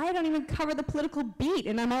mean, I don't even cover the political beat,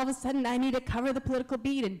 and I'm all of a sudden I need to cover the political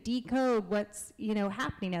beat and decode what's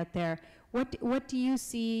happening out there. What do you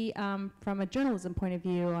see from a journalism point of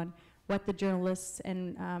view on what the journalists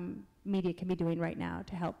and media can be doing right now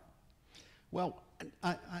to help? Well,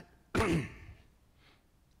 I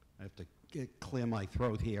have to clear my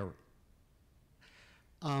throat here.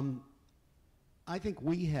 I think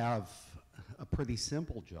we have a pretty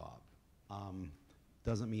simple job.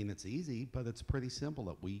 Doesn't mean it's easy, but it's pretty simple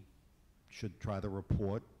that we should try to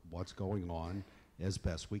report what's going on as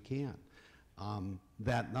best we can.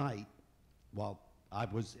 That night, well, I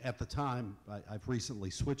was, at the time, I've recently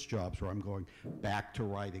switched jobs where I'm going back to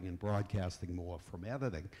writing and broadcasting more from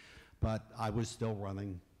editing, but I was still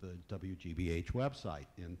running the WGBH website,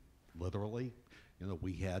 and literally,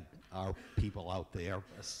 we had our people out there,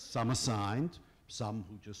 some assigned, some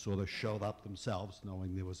who just sort of showed up themselves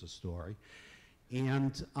knowing there was a story.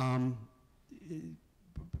 And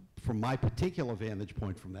from my particular vantage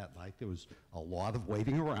point from that night, there was a lot of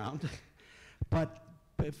waiting around. But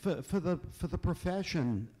for the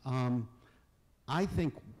profession, I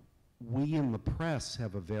think we in the press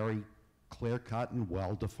have a very clear-cut and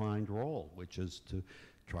well-defined role, which is to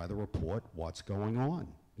try to report what's going on.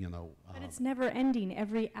 But it's never ending.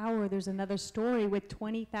 Every hour there's another story with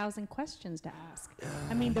 20,000 questions to ask.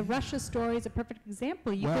 I mean, the Russia story is a perfect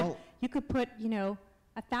example. You could put,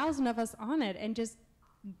 1,000 of us on it and just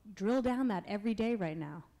drill down that every day right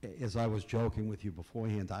now. As I was joking with you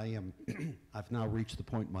beforehand, I've now reached the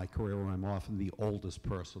point in my career where I'm often the oldest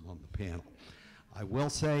person on the panel. I will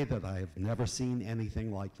say that I have never seen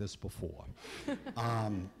anything like this before.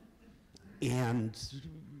 And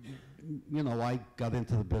I got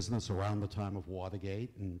into the business around the time of Watergate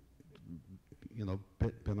and,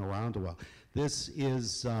 been around a while. This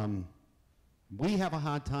is, we have a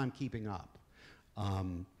hard time keeping up.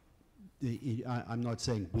 I'm not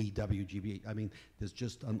saying we, WGBH, I mean, there's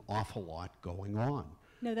just an awful lot going on.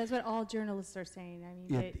 No, that's what all journalists are saying. I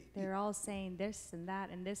mean, they're all saying this and that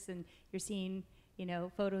and this, and you're seeing,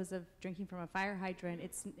 photos of drinking from a fire hydrant.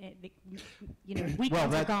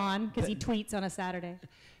 Weekends are gone because he tweets on a Saturday.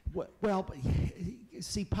 Well,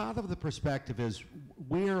 see, part of the perspective is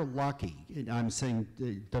we're lucky. I'm saying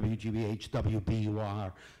WGBH,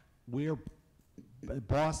 WBUR.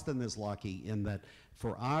 Boston is lucky in that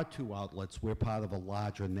for our two outlets, we're part of a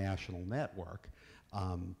larger national network,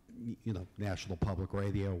 National Public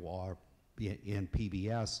Radio and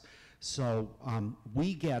PBS. So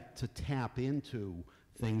we get to tap into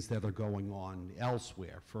things that are going on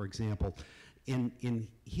elsewhere. For example, in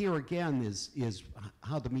here again is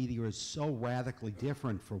how the media is so radically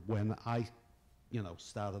different from when I,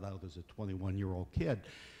 started out as a 21-year-old kid.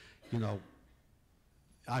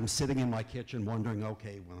 I'm sitting in my kitchen wondering,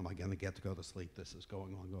 okay, when am I going to get to go to sleep? This is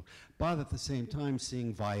going on. But at the same time,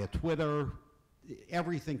 seeing via Twitter,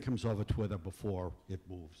 everything comes over Twitter before it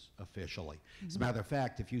moves officially. Mm-hmm. As a matter of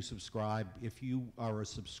fact, if you are a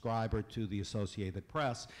subscriber to the Associated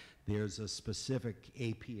Press, there's a specific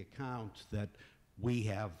AP account that we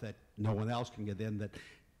have that no one else can get in, that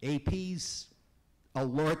AP's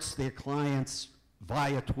alerts their clients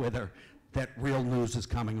via Twitter that real news is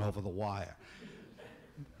coming over the wire.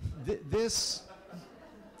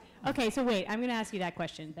 Okay, so wait, I'm going to ask you that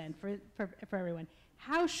question then for everyone.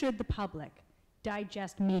 How should the public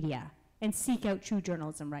digest media and seek out true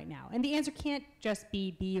journalism right now? And the answer can't just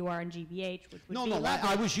be BUR and GBH, which would be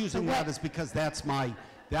I was using that as because that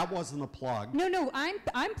wasn't a plug. No,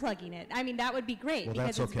 I'm plugging it. I mean, that would be great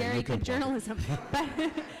because it's very good journalism.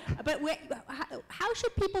 But how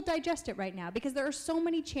should people digest it right now? Because there are so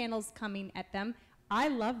many channels coming at them. I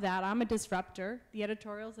love that. I'm a disruptor. The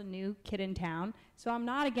editorial's a new kid in town, so I'm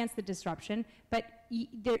not against the disruption, but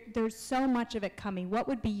there's so much of it coming. What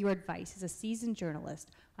would be your advice as a seasoned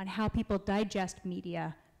journalist on how people digest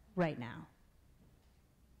media right now?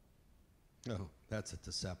 Oh, that's a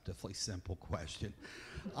deceptively simple question.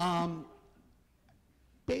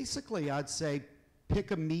 Basically, I'd say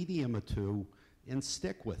pick a medium or two and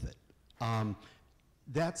stick with it.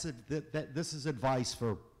 This is advice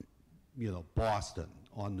for, Boston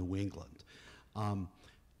or New England.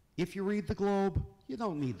 If you read the Globe, you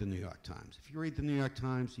don't need the New York Times. If you read the New York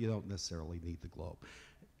Times, you don't necessarily need the Globe.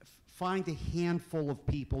 Find a handful of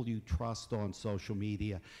people you trust on social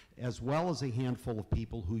media, as well as a handful of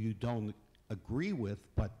people who you don't agree with,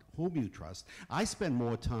 but whom you trust. I spend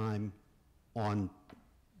more time on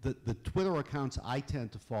the Twitter accounts I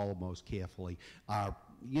tend to follow most carefully are,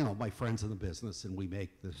 my friends in the business, and we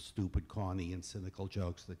make the stupid, corny, and cynical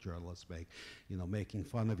jokes that journalists make, making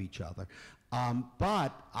fun of each other.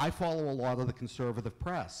 But I follow a lot of the conservative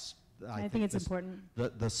press. I think it's important.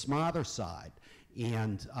 The smarter side.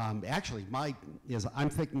 And actually, I'm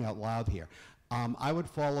thinking out loud here. I would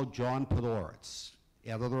follow John Podhoretz,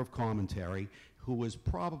 editor of Commentary, who is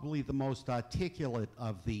probably the most articulate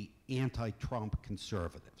of the anti-Trump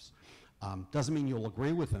conservatives. Doesn't mean you'll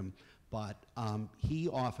agree with him, but he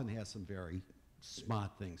often has some very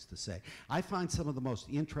smart things to say. I find some of the most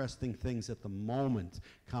interesting things at the moment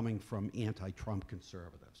coming from anti-Trump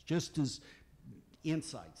conservatives, just as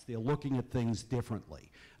insights. They're looking at things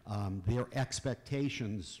differently. Their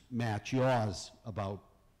expectations match yours about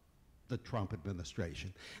the Trump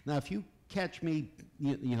administration. Now, if you catch me,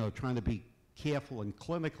 trying to be careful and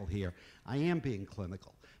clinical here, I am being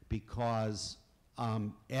clinical because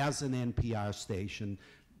as an NPR station,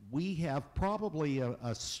 we have probably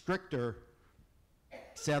a stricter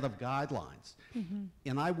set of guidelines. Mm-hmm.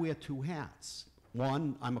 And I wear two hats.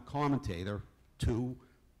 One, I'm a commentator. Two,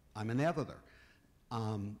 I'm an editor.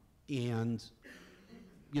 And,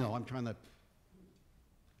 I'm trying to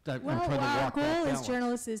our goal as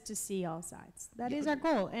journalists is to see all sides. That is our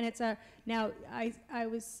goal. And it's now I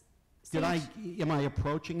was am I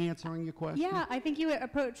approaching answering your question? Yeah, I think you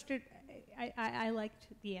approached it. I liked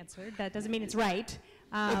the answer. That doesn't mean it's right.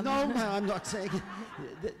 No, I'm not saying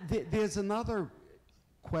it. There's another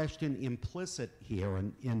question implicit here,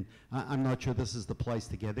 and I'm not sure this is the place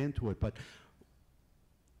to get into it, but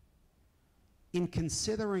in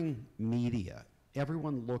considering media,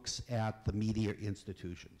 everyone looks at the media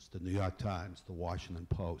institutions, the New York Times, the Washington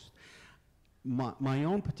Post. My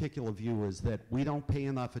own particular view is that we don't pay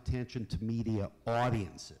enough attention to media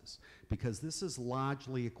audiences, because this is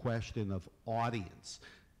largely a question of audience,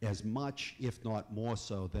 as much, if not more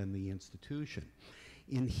so, than the institution.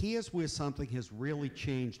 And here's where something has really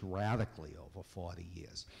changed radically over 40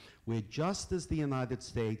 years, where just as the United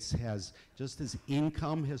States just as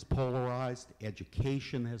income has polarized,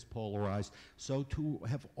 education has polarized, so too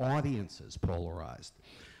have audiences polarized.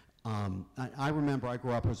 I remember I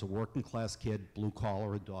grew up as a working class kid, blue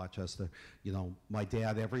collar in Dorchester. My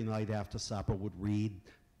dad every night after supper would read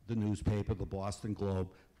the newspaper, the Boston Globe,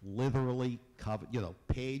 literally covered,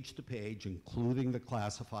 page to page, including the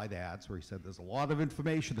classified ads, where he said there's a lot of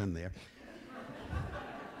information in there,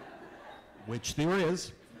 which there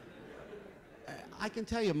is. I can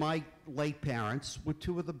tell you, my late parents were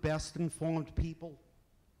two of the best informed people,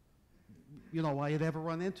 I had ever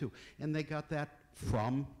run into, and they got that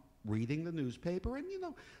from reading the newspaper and,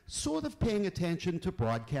 sort of paying attention to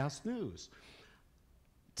broadcast news.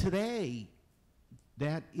 Today,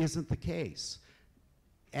 that isn't the case.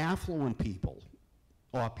 Affluent people,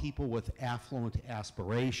 or people with affluent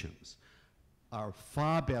aspirations, are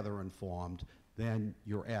far better informed than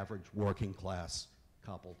your average working class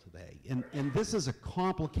couple today. And this is a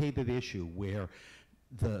complicated issue where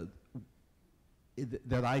that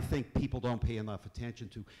I think people don't pay enough attention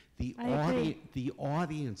to. The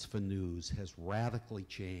audience for news has radically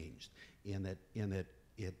changed in that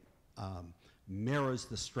it mirrors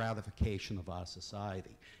the stratification of our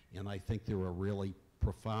society. And I think there are really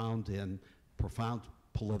profound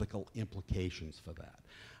political implications for that.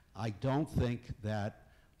 I don't think that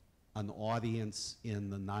an audience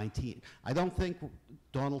I don't think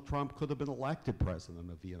Donald Trump could have been elected president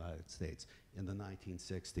of the United States in the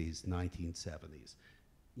 1960s, 1970s,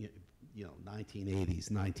 1980s,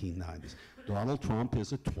 1990s. Donald Trump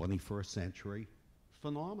is a 21st century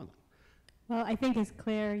phenomenon. Well, I think as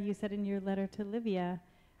Claire, you said in your letter to Livia,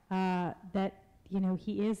 that,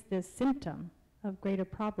 he is the symptom of greater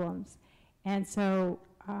problems. And so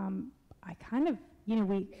I kind of,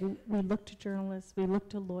 we look to journalists, we look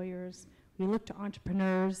to lawyers, we look to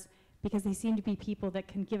entrepreneurs, because they seem to be people that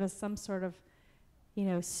can give us some sort of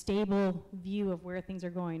stable view of where things are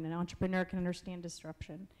going. An entrepreneur can understand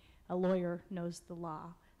disruption. A lawyer knows the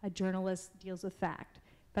law. A journalist deals with fact.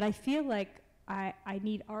 But I feel like I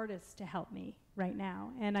need artists to help me right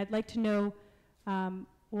now. And I'd like to know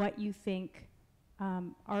what you think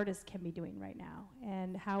artists can be doing right now,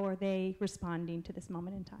 and how are they responding to this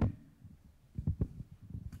moment in time?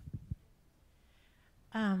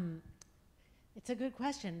 It's a good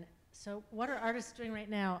question. So what are artists doing right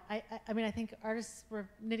now? I mean, I think artists were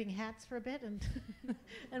knitting hats for a bit and,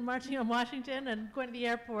 and marching on Washington and going to the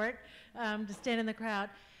airport to stand in the crowd.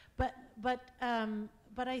 But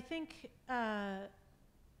I think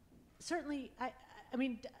certainly, I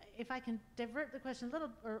mean, if I can divert the question a little,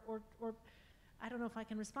 or I don't know if I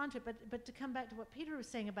can respond to it, but to come back to what Peter was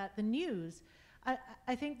saying about the news,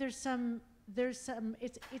 I think there's some,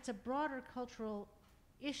 it's a broader cultural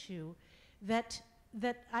issue that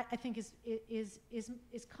I think is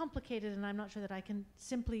complicated, and I'm not sure that I can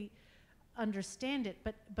simply understand it.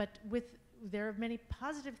 But there are many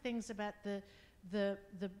positive things about the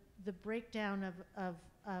breakdown of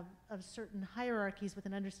certain hierarchies with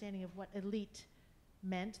an understanding of what elite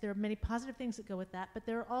meant. There are many positive things that go with that, but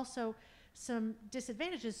there are also some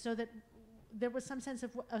disadvantages, so that there was some sense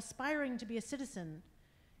of aspiring to be a citizen,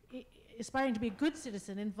 aspiring to be a good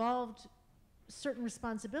citizen involved certain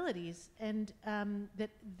responsibilities, and that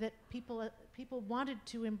people wanted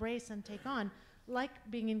to embrace and take on, like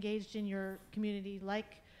being engaged in your community,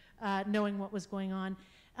 like knowing what was going on.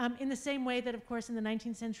 In the same way that, of course, in the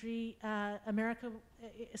 19th century, America,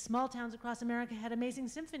 small towns across America had amazing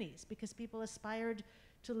symphonies because people aspired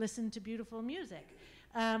to listen to beautiful music.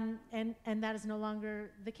 And that is no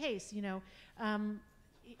longer the case,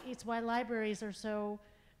 It's why libraries are so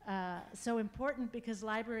important, because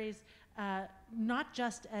libraries, not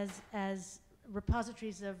just as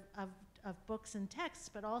repositories of books and texts,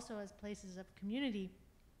 but also as places of community,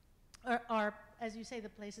 are, as you say, the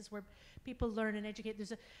places where people learn and educate.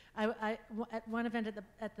 There's at one event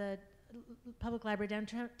at the public library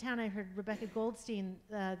downtown, I heard Rebecca Goldstein,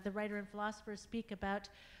 the writer and philosopher, speak about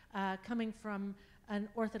coming from an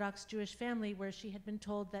Orthodox Jewish family where she had been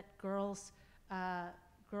told that girls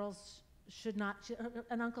should not.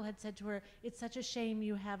 An uncle had said to her, "It's such a shame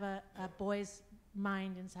you have a boy's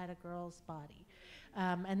mind inside a girl's body,"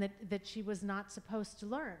 and that she was not supposed to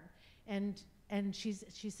learn. And she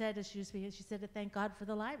said, as she was speaking, she said, "Thank God for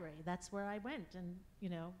the library. That's where I went." And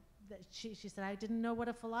she said, "I didn't know what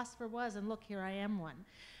a philosopher was, and look, here I am one."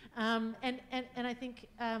 And I think,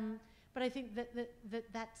 but I think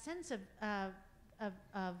that sense of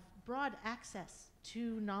broad access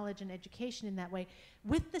to knowledge and education in that way,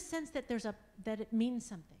 with the sense that that it means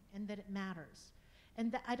something and that it matters,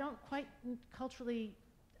 and that I don't quite culturally,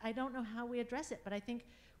 I don't know how we address it, but I think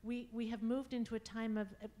we have moved into a time of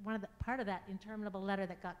part of that interminable letter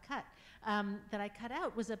that got cut, that I cut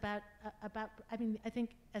out, was about I mean, I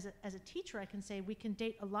think as a teacher I can say we can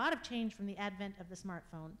date a lot of change from the advent of the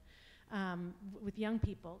smartphone with young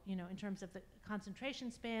people, in terms of the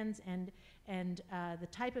concentration spans and the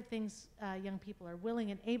type of things young people are willing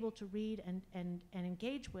and able to read and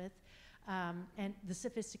engage with, and the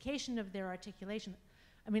sophistication of their articulation.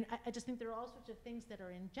 I mean, I just think there are all sorts of things that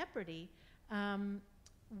are in jeopardy,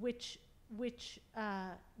 which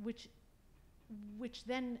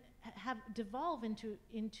then devolve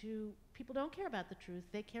into people don't care about the truth.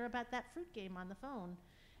 They care about that fruit game on the phone,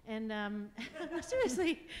 and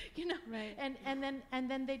seriously, Right. And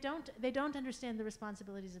then they don't understand the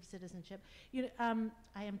responsibilities of citizenship. I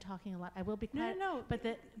am talking a lot. I will be quiet. No.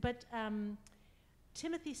 But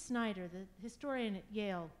Timothy Snyder, the historian at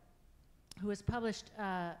Yale, who has published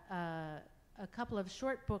a couple of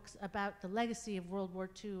short books about the legacy of World War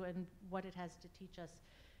II and what it has to teach us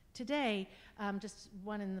today, just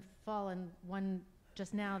one in the fall and one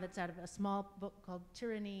just now that's out of a small book called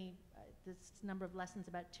Tyranny, this number of lessons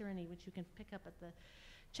about tyranny, which you can pick up at the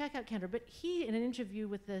checkout counter. But he, in an interview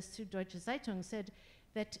with the Süddeutsche Zeitung, said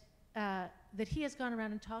that he has gone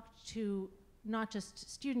around and talked to not just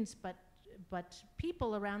students, but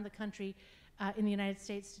people around the country in the United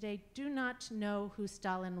States today do not know who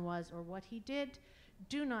Stalin was or what he did,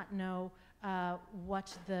 do not know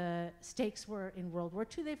what the stakes were in World War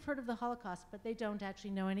II. They've heard of the Holocaust, but they don't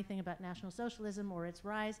actually know anything about National Socialism or its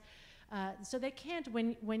rise. So they can't,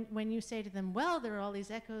 when you say to them, well, there are all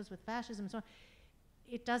these echoes with fascism and so on,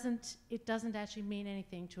 it doesn't actually mean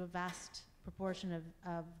anything to a vast proportion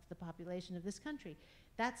of the population of this country.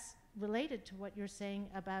 That's related to what you're saying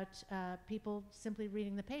about people simply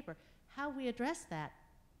reading the paper. How we address that.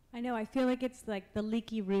 I know, I feel like it's like the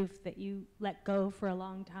leaky roof that you let go for a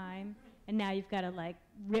long time, and now you've got to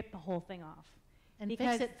rip the whole thing off. And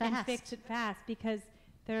because, fix it fast. And fix it fast, because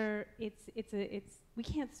we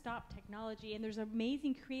can't stop technology, and there's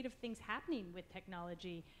amazing creative things happening with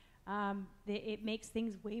technology. It makes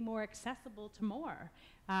things way more accessible to more.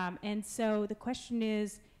 And so the question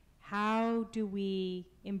is, how do we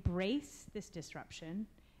embrace this disruption,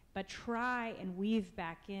 but try and weave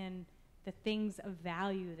back in the things of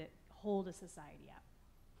value that hold a society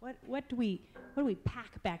up? What do we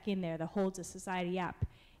pack back in there that holds a society up?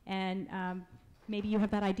 And maybe you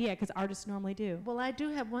have that idea, because artists normally do. Well, I do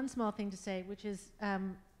have one small thing to say, which is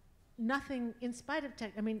nothing, in spite of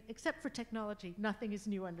tech, I mean, except for technology, nothing is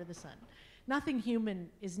new under the sun. Nothing human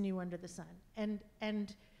is new under the sun.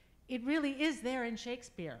 And it really is there in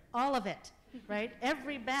Shakespeare, all of it, right?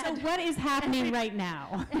 Every bad. So what is happening right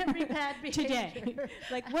now? Every bad behavior. Today.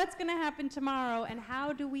 Like, what's going to happen tomorrow, and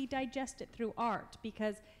how do we digest it through art?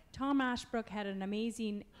 Because Tom Ashbrook had an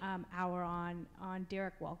amazing hour on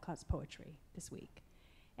Derek Walcott's poetry this week.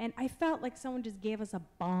 And I felt like someone just gave us a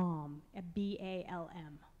balm, a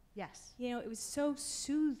B-A-L-M. Yes. You know, it was so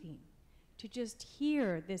soothing to just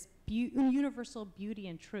hear this universal beauty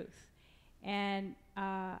and truth. And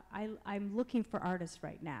I'm looking for artists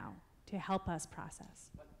right now to help us process.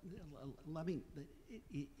 Let me,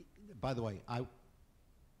 by the way,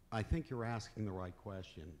 I think you're asking the right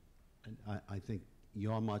question. And I think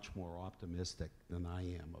you're much more optimistic than I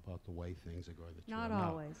am about the way things are going to turn out. Not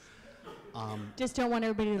always. Just don't want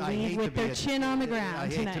everybody to leave with their chin on the ground I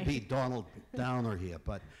hate tonight. to be Donald Downer here,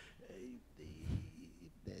 but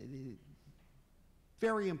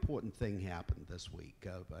very important thing happened this week.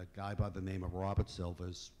 A guy by the name of Robert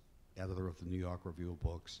Silvers, editor of the New York Review of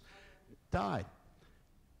Books, died.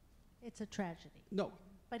 It's a tragedy. No.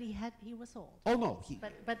 But he was old. Oh, no.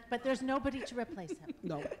 But there's nobody to replace him.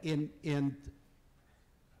 No, and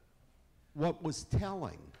what was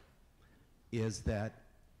telling is that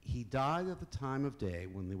he died at the time of day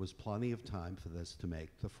when there was plenty of time for this to make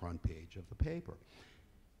the front page of the paper.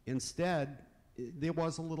 Instead, there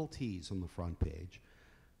was a little tease on the front page.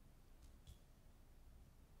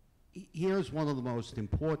 Here's one of the most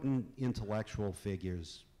important intellectual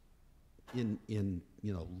figures in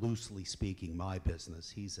you know, loosely speaking, my business.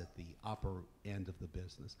 He's at the upper end of the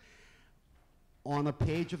business. On a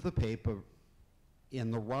page of the paper, in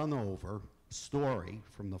the run-over story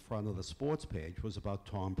from the front of the sports page was about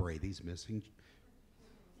Tom Brady's missing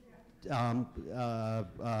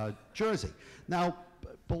jersey. Now,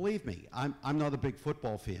 believe me, I'm not a big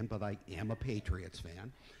football fan, but I am a Patriots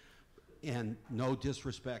fan. And no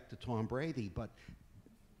disrespect to Tom Brady, but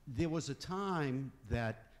there was a time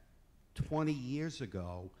that 20 years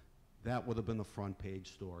ago, that would have been a front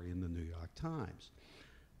page story in the New York Times.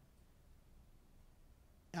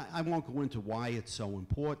 I won't go into why it's so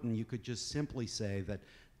important. You could just simply say that,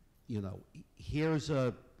 you know, here's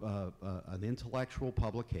an intellectual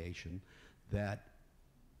publication that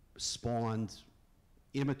spawned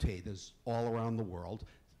imitators all around the world,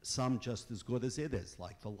 some just as good as it is,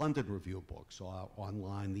 like the London Review of Books, or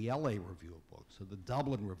online the LA Review of Books, or the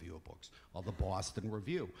Dublin Review of Books, or the Boston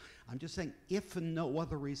Review. I'm just saying, if for no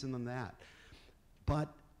other reason than that. But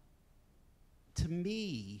to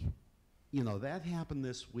me, you know, that happened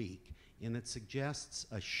this week, and it suggests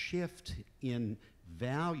a shift in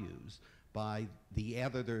values by the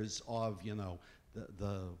editors of, you know,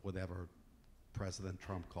 the whatever President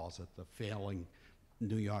Trump calls it, the failing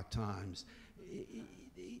New York Times.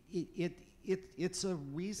 It's a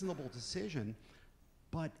reasonable decision,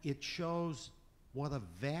 but it shows what a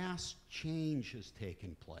vast change has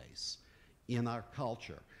taken place in our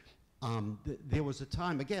culture. There was a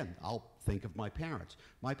time, again, I'll think of my parents.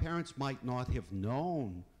 My parents might not have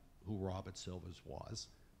known who Robert Silvers was,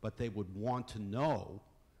 but they would want to know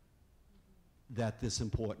that this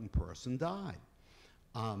important person died.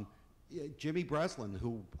 Jimmy Breslin,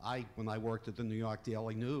 who when I worked at the New York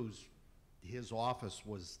Daily News, his office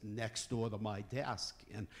was next door to my desk,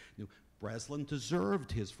 and you know, Breslin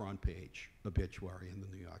deserved his front page obituary in the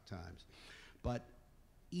New York Times. But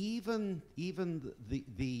even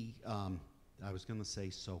the I was going to say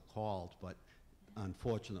so-called, but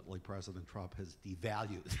unfortunately President Trump has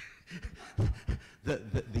devalued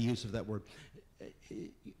the use of that word.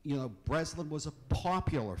 You know, Breslin was a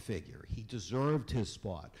popular figure. He deserved his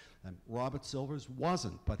spot. And Robert Silvers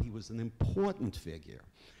wasn't, but he was an important figure.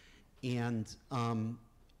 And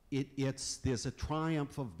there's a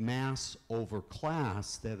triumph of mass over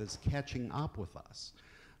class that is catching up with us.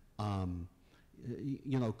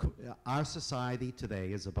 You know, our society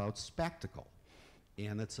today is about spectacle,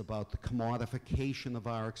 and it's about the commodification of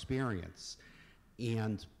our experience.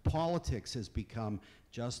 And politics has become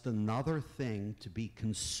just another thing to be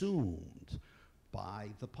consumed by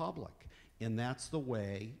the public. and that's the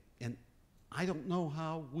way, and I don't know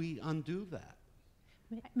how we undo that.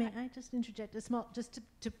 May I just interject a small, just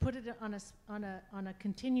to put it on a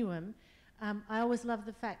continuum. I always loved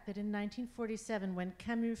the fact that in 1947, when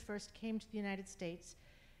Camus first came to the United States,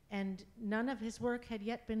 and none of his work had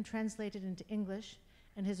yet been translated into English,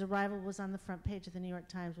 and his arrival was on the front page of the New York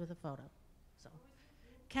Times with a photo. So,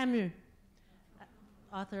 Camus,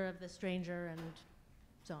 author of The Stranger and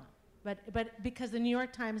so on. But because the New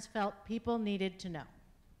York Times felt people needed to know.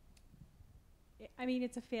 I mean,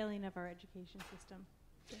 it's a failing of our education system.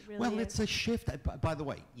 It really Well, is. it's a shift. By the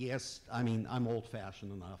way, yes, I mean, I'm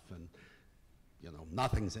old-fashioned enough, and, you know,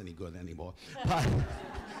 nothing's any good anymore.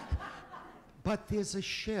 But there's a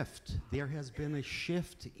shift. There has been a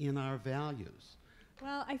shift in our values.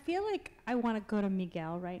 Well, I feel like I want to go to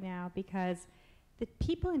Miguel right now because the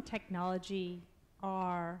people in technology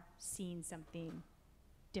are seeing something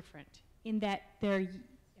different in that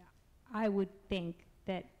I would think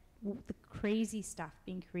that the crazy stuff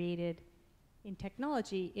being created in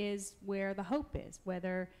technology is where the hope is,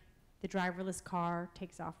 whether the driverless car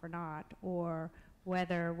takes off or not, or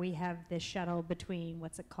whether we have this shuttle between,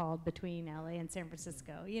 between LA and San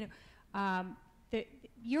Francisco. You know,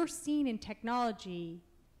 you're seeing in technology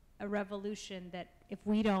a revolution that if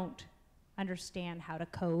we don't understand how to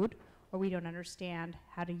code, or we don't understand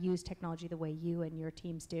how to use technology the way you and your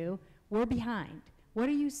teams do, we're behind. What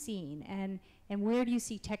are you seeing, and where do you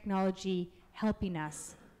see technology helping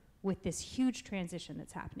us with this huge transition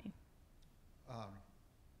that's happening?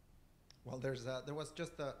 Well, there was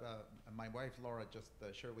just my wife Laura just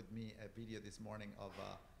shared with me a video this morning of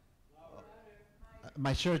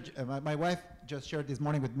my wife just shared this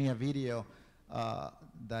morning with me a video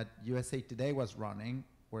that USA Today was running,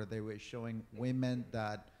 where they were showing women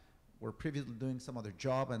that were previously doing some other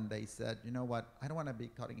job, and they said, you know what, I don't want to be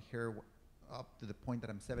cutting hair up to the point that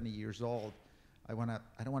I'm 70 years old. I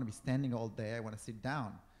don't want to be standing all day. I want to sit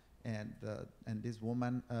down. And this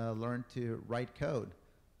woman learned to write code.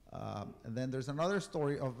 And then there's another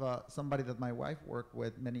story of somebody that my wife worked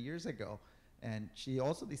with many years ago, and she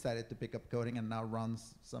also decided to pick up coding and now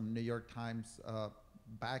runs some New York Times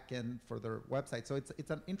backend for their website. So it's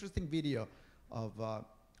an interesting video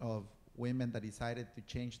of women that decided to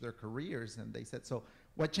change their careers, and they said, so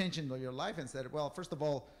what changed in your life? And said, well, first of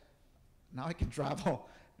all, now I can travel.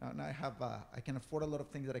 Now I can afford a lot of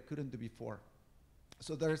things that I couldn't do before.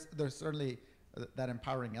 So there's certainly that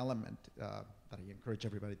empowering element that I encourage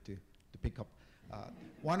everybody to pick up.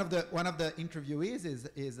 One of the interviewees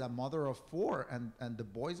is a mother of 4, and the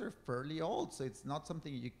boys are fairly old, so it's not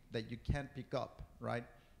something that you can't pick up, right?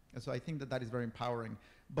 And so I think that is very empowering.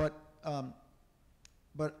 But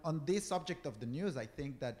on this subject of the news, I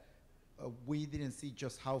think that we didn't see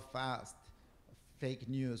just how fast fake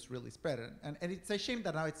news really spread. And it's a shame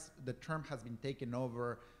that now the term has been taken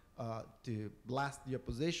over to blast the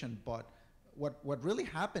opposition. But what really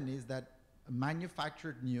happened is that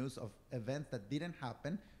manufactured news of events that didn't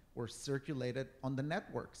happen were circulated on the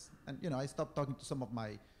networks. And you know, I stopped talking to some of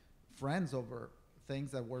my friends over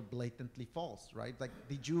things that were blatantly false, right? Like,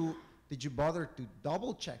 did you bother to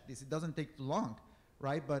double check this? It doesn't take too long,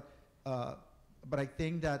 right? But I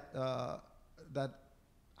think that that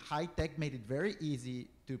high tech made it very easy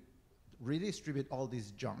to redistribute all this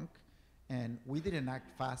junk, and we didn't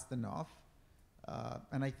act fast enough.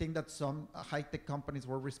 And I think that some high-tech companies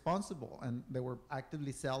were responsible, and they were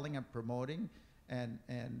actively selling and promoting and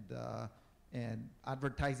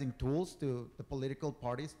advertising tools to the political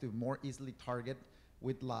parties to more easily target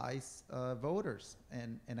with lies voters.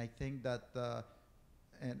 And I think that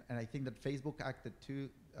and I think that Facebook acted too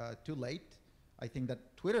late. I think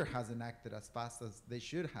that Twitter hasn't acted as fast as they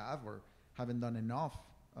should have, or haven't done enough.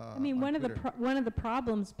 I mean, one of the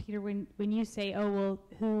problems, Peter, when you say, oh, well,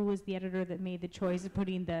 who was the editor that made the choice of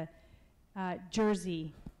putting the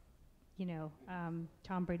jersey, you know,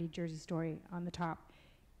 Tom Brady jersey story on the top,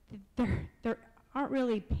 there aren't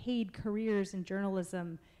really paid careers in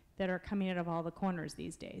journalism that are coming out of all the corners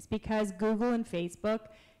these days, because Google and Facebook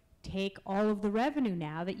take all of the revenue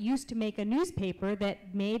now that used to make a newspaper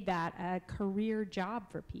that made that a career job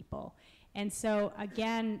for people. And so,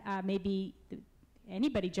 again, maybe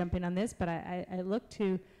anybody jump in on this, but I look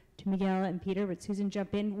to Miguel and Peter, but Susan,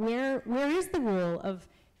 jump in. Where is the role of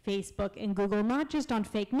Facebook and Google, not just on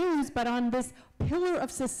fake news, but on this pillar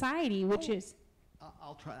of society, which is...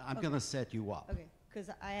 I'll try. I'm going to set you up. Okay, because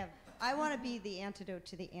I want to be the antidote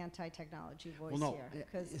to the anti-technology voice here,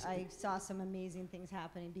 because I saw some amazing things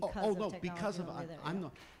happening because of technology. Because of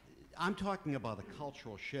I'm talking about a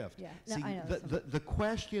cultural shift. Yeah, See, no, I know. the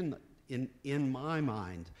question in my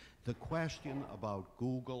mind, the question about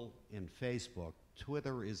Google and Facebook,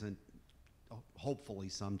 Twitter isn't hopefully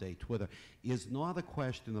someday Twitter, is not a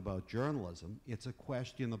question about journalism, it's a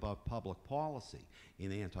question about public policy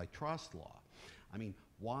in antitrust law. I mean,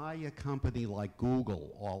 why a company like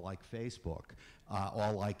Google or like Facebook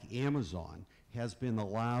or like Amazon has been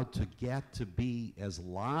allowed to get to be as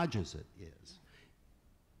large as it is,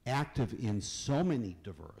 active in so many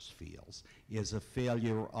diverse fields, is a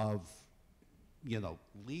failure of, you know,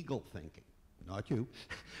 legal thinking, not you,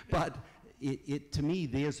 but to me,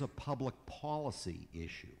 there's a public policy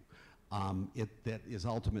issue that is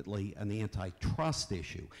ultimately an antitrust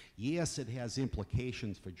issue. Yes, it has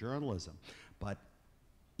implications for journalism, but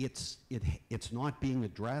it's not being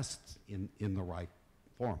addressed in the right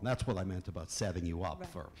form. That's what I meant about setting you up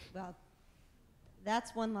for. Well,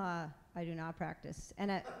 that's one law I do not practice,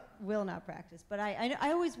 and I will not practice. But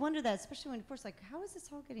I always wonder that, especially when first, like, how is this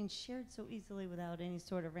all getting shared so easily without any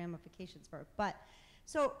sort of ramifications for it? But,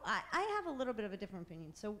 so I have a little bit of a different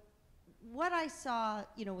opinion. So what I saw,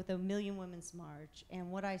 you know, with the Million Women's March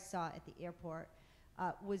and what I saw at the airport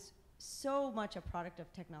was so much a product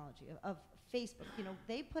of technology, of Facebook. You know,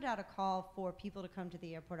 they put out a call for people to come to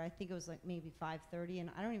the airport. I think it was like maybe 5:30,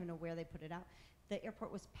 and I don't even know where they put it out. The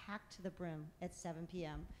airport was packed to the brim at 7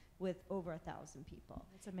 p.m. with over 1,000 people.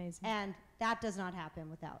 That's amazing. And that does not happen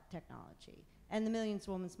without technology. And the Millions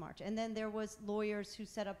Women's March. And then there was lawyers who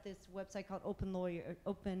set up this website called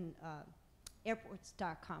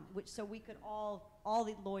openairports.com, which so we could all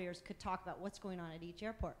the lawyers could talk about what's going on at each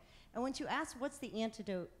airport. And once you ask what's the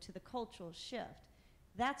antidote to the cultural shift,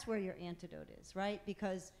 that's where your antidote is, right?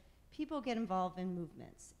 Because people get involved in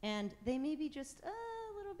movements, and they may be just a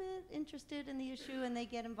little bit interested in the issue, and they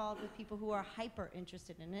get involved with people who are hyper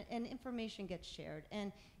interested in it, and information gets shared,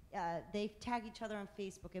 and they tag each other on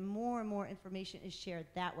Facebook, and more information is shared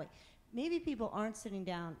that way. Maybe people aren't sitting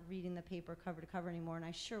down reading the paper cover to cover anymore, and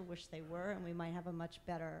I sure wish they were, and we might have a much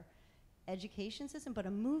better education system, but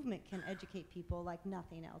a movement can educate people like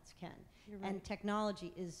nothing else can. You're right. And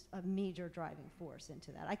technology is a major driving force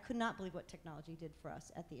into that. I could not believe what technology did for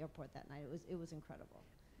us at the airport that night. It was incredible,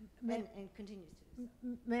 and continues to do so.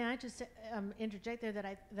 May I just interject there that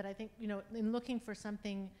I think, you know, in looking for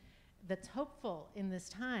something that's hopeful in this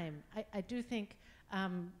time, I do think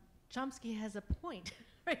Chomsky has a point,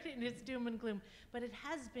 right, in his doom and gloom. But it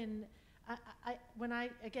has been, when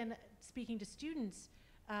I, again, speaking to students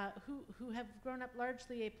who have grown up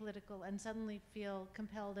largely apolitical and suddenly feel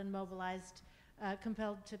compelled and mobilized,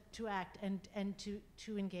 compelled to act and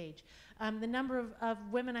to engage. The number of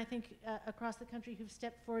women, I think, across the country who've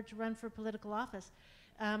stepped forward to run for political office,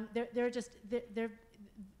 they're just,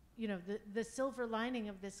 you know, the silver lining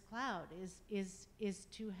of this cloud is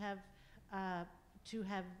to have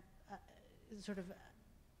sort of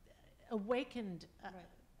awakened,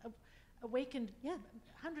 awakened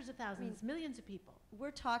hundreds of thousands, millions of people.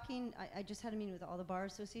 We're talking, I just had a meeting with all the bar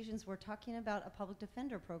associations. We're talking about a public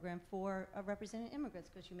defender program for representing immigrants,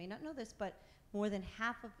 because you may not know this, but more than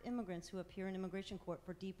half of immigrants who appear in immigration court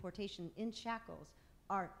for deportation in shackles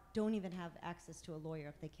don't even have access to a lawyer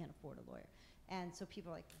if they can't afford a lawyer. And so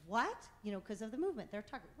people are like, what? You know, because of the movement. They're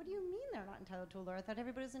talking, what do you mean they're not entitled to a lawyer? I thought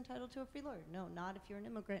everybody's entitled to a free lawyer. No, not if you're an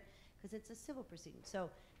immigrant, because it's a civil proceeding. So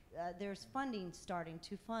there's funding starting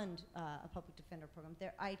to fund a public defender program.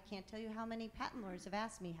 I can't tell you how many patent lawyers have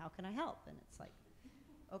asked me, how can I help? And it's like,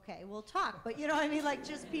 okay, we'll talk. But you know what I mean? Like,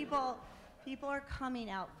 just people are coming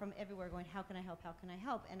out from everywhere going, how can I help? How can I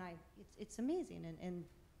help? And it's amazing. And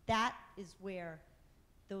that is where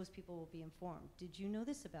those people will be informed. Did you know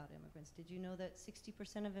this about immigrants? Did you know that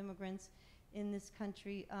 60% of immigrants in this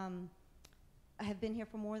country have been here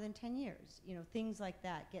for more than 10 years? You know, things like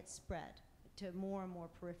that get spread to more and more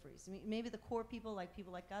peripheries. I mean, maybe the core people like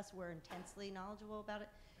us, we're intensely knowledgeable about it,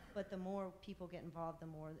 but the more people get involved, the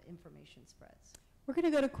more the information spreads. We're going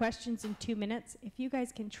to go to questions in 2 minutes. If you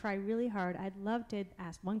guys can try really hard, I'd love to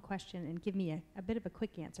ask one question and give me a bit of a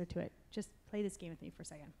quick answer to it. Just play this game with me for a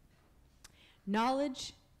second.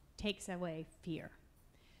 Knowledge takes away fear.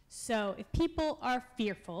 So if people are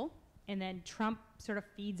fearful, and then Trump sort of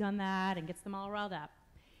feeds on that and gets them all riled up,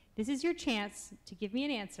 this is your chance to give me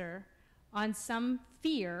an answer on some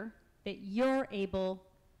fear that you're able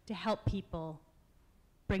to help people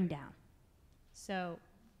bring down. So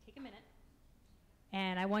take a minute,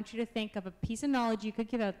 and I want you to think of a piece of knowledge you could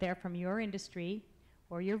give out there from your industry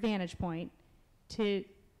or your vantage point to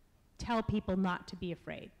tell people not to be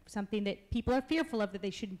afraid, something that people are fearful of that they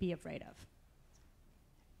shouldn't be afraid of.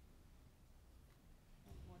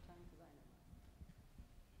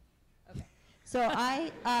 Okay. So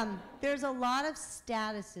there's a lot of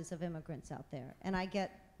statuses of immigrants out there, and I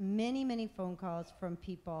get many phone calls from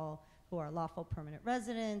people who are lawful permanent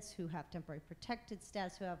residents, who have temporary protected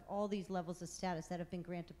status, who have all these levels of status that have been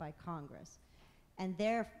granted by Congress. And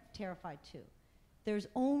they're terrified too. There's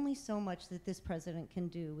only so much that this president can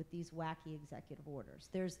do with these wacky executive orders.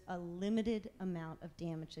 There's a limited amount of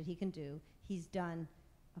damage that he can do. He's done,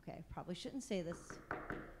 okay, I probably shouldn't say this.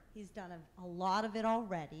 He's done a lot of it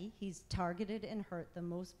already. He's targeted and hurt the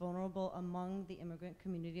most vulnerable among the immigrant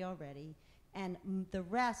community already. And the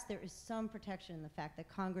rest, there is some protection in the fact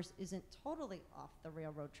that Congress isn't totally off the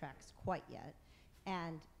railroad tracks quite yet.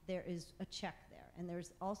 And there is a check there. And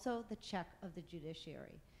there's also the check of the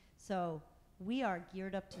judiciary. So we are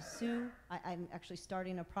geared up to sue. I'm actually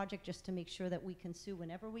starting a project just to make sure that we can sue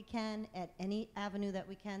whenever we can, at any avenue that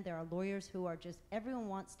we can. There are lawyers who are just, everyone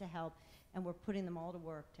wants to help, and we're putting them all to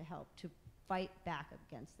work to help, to fight back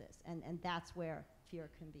against this. And that's where fear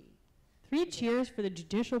can be. 3 cheers for the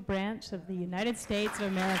judicial branch of the United States of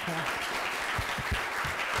America.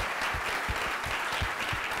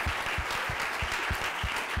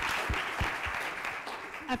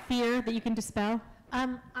 A fear that you can dispel? I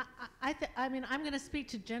mean, I'm going to speak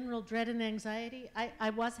to general dread and anxiety. I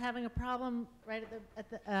was having a problem right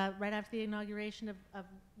right after the inauguration of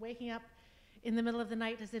waking up in the middle of the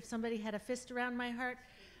night as if somebody had a fist around my heart.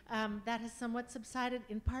 That has somewhat subsided,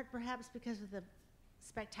 in part perhaps because of the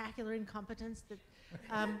spectacular incompetence that,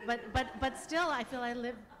 but still I feel I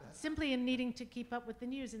live simply in needing to keep up with the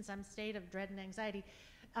news in some state of dread and anxiety.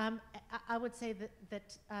 I would say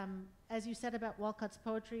that as you said about Walcott's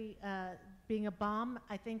poetry being a bomb,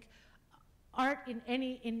 I think art in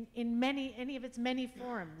any of its many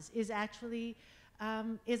forms is actually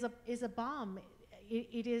is a bomb.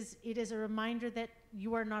 It is a reminder that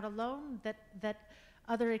you are not alone, that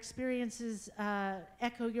other experiences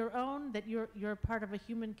echo your own, that you're part of a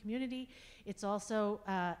human community. It's also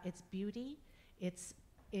it's beauty, it's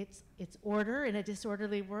order in a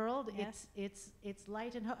disorderly world. Yes. It's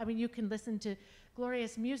light and hope. I mean, you can listen to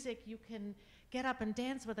glorious music. You can get up and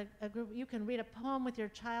dance with a group. You can read a poem with your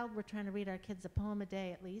child. We're trying to read our kids a poem a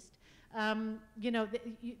day at least. You know,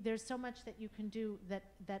 there's so much that you can do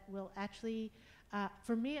that will actually,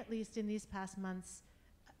 for me at least in these past months,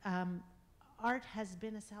 art has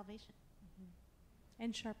been a salvation. Mm-hmm.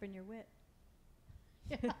 And sharpen your wit.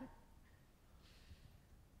 Yeah.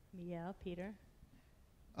 Miguel, Peter?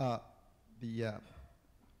 Well,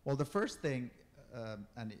 the first thing,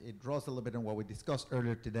 and it draws a little bit on what we discussed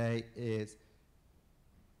earlier today, is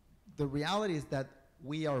the reality is that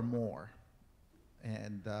we are more.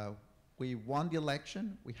 And we won the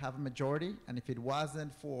election, we have a majority, and if it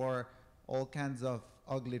wasn't for all kinds of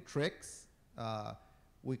ugly tricks,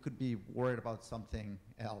 we could be worried about something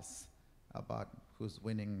else, about who's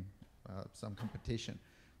winning some competition.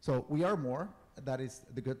 So we are more, that is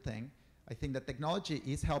the good thing. I think that technology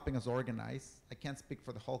is helping us organize. I can't speak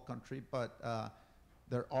for the whole country, but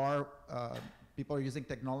there are people are using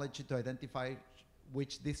technology to identify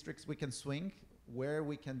which districts we can swing, where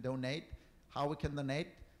we can donate, how we can donate,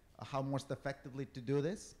 how most effectively to do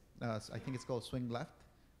this. So I think it's called Swing Left,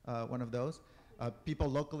 one of those. People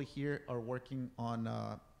locally here are working on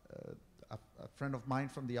a friend of mine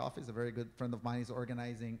from the office, a very good friend of mine, is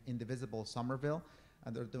organizing Indivisible Somerville,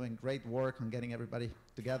 and they're doing great work on getting everybody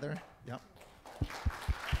together. Yep.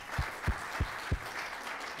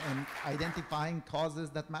 And identifying causes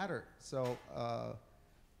that matter. So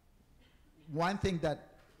one thing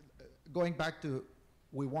that, going back to,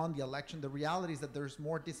 we won the election, the reality is that there's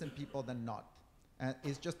more decent people than not. And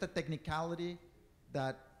it's just a technicality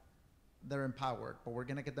that they're empowered, but we're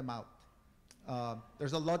gonna get them out.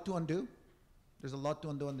 There's a lot to undo. There's a lot to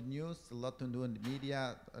undo on the news, a lot to undo in the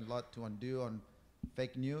media, a lot to undo on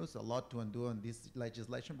fake news, a lot to undo on this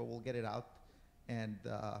legislation, but we'll get it out. And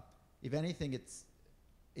if anything, it's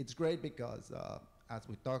great because as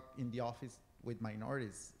we talk in the office with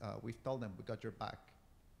minorities, we've told them we got your back.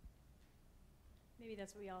 Maybe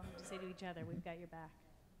that's what we all have to say to each other. We've got your back.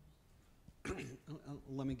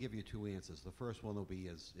 Let me give you 2 answers. The first one will be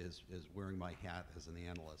is wearing my hat as an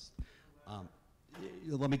analyst.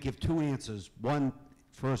 Let me give 2 answers. One,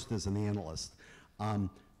 first as an analyst.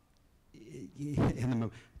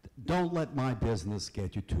 Don't let my business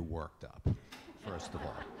get you too worked up, first of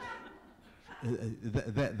all.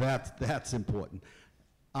 That's important.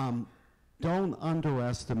 Don't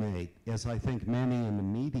underestimate, as I think many in the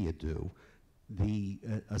media do, the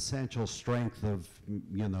essential strength of,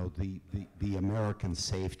 you know, the American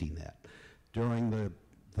safety net. During the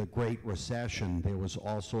Great Recession, there was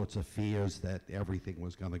all sorts of fears that everything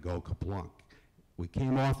was going to go kaplunk. We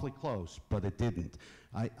came awfully close, but it didn't.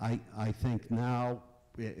 I think now,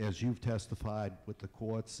 as you've testified with the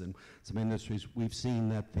courts and some industries, we've seen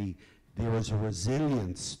that there is a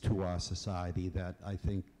resilience to our society that I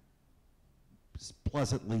think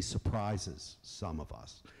pleasantly surprises some of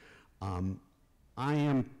us. I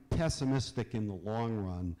am pessimistic in the long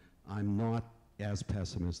run. I'm not as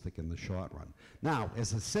pessimistic in the short run. Now,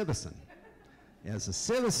 as a citizen,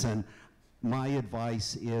 my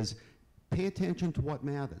advice is pay attention to what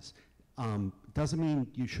matters. Doesn't mean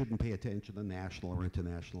you shouldn't pay attention to national or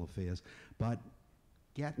international affairs, but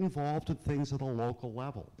get involved in things at a local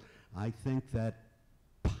level. I think that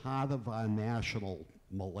part of our national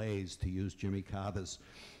malaise, to use Jimmy Carter's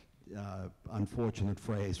unfortunate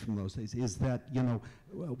phrase from those days, is that, you know,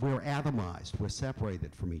 we're atomized, we're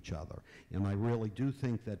separated from each other. And I really do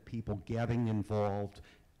think that people getting involved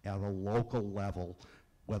at a local level,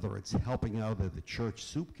 whether it's helping out at the church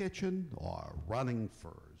soup kitchen or running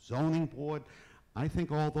for zoning board, I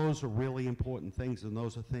think all those are really important things, and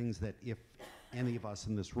those are things that if any of us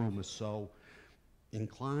in this room is so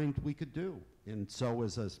inclined, we could do. And so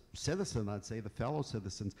as a citizen, I'd say the fellow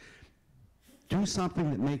citizens, do something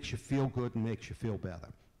that makes you feel good and makes you feel better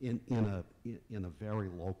in a very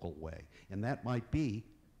local way. And that might be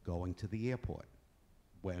going to the airport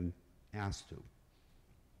when asked to.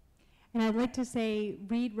 And I'd like to say,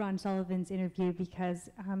 read Ron Sullivan's interview, because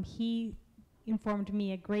he informed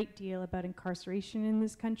me a great deal about incarceration in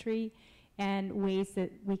this country and ways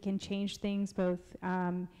that we can change things, both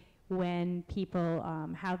when people,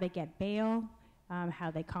 how they get bail, how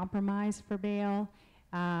they compromise for bail,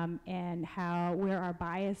 and where our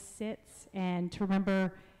bias sits, and to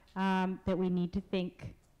remember that we need to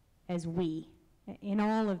think as we. In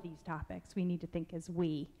all of these topics, we need to think as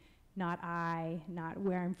we, not I, not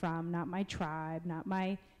where I'm from, not my tribe, not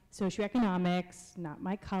my socioeconomics, not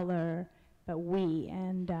my color, but we.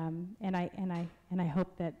 And I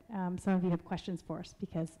hope that some of you have questions for us,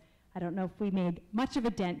 because I don't know if we made much of a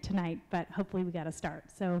dent tonight, but hopefully we got a start.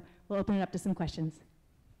 So we'll open it up to some questions.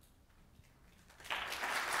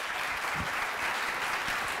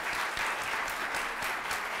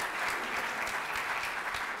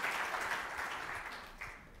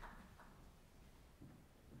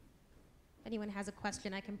 If anyone has a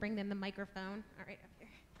question, I can bring them the microphone. All right, up here.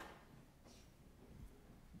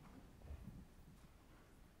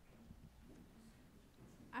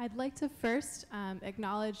 I'd like to first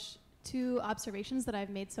acknowledge two observations that I've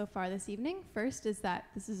made so far this evening. First is that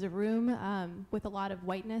this is a room with a lot of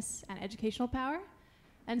whiteness and educational power.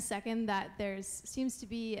 And second, that there seems to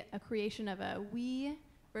be a creation of a we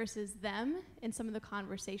versus them in some of the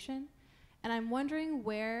conversation. And I'm wondering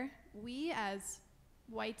where we, as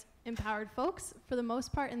white empowered folks, for the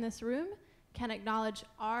most part in this room, can acknowledge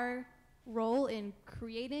our role in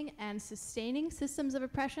creating and sustaining systems of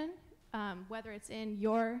oppression, whether it's in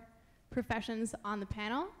your professions on the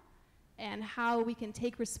panel, and how we can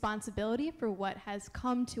take responsibility for what has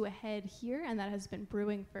come to a head here and that has been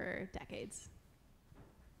brewing for decades.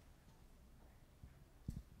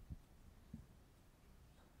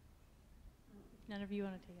 None of you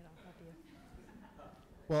want to take it off, do you?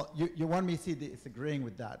 Well, you want me to see disagreeing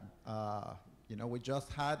with that. You know, we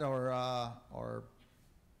just had our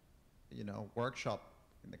workshop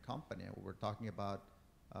in the company, and we were talking about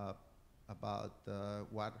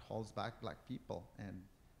what holds back black people,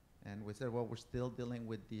 and we said, well, we're still dealing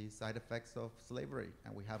with the side effects of slavery,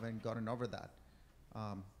 and we haven't gotten over that.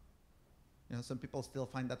 You know, some people still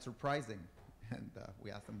find that surprising, and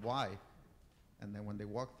we ask them why, and then when they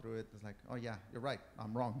walk through it, it's like, oh yeah, you're right,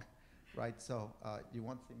 I'm wrong, right? So you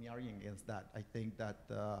won't see me arguing against that. I think that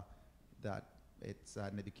that it's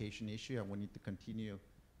an education issue, and we need to continue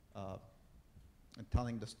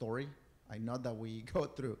telling the story. I know that we go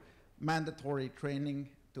through mandatory training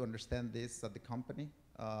to understand this at the company,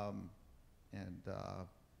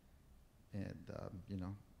 you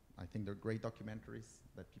know, I think they're great documentaries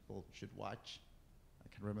that people should watch. I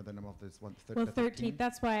can remember the name of this one. Well, 13.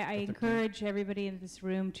 That's why I encourage everybody in this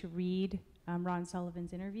room to read Ron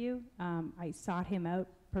Sullivan's interview. I sought him out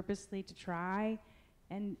purposely to try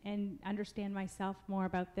and understand myself more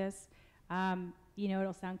about this. You know,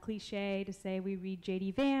 it'll sound cliche to say we read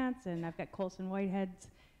J.D. Vance, and I've got Colson Whitehead's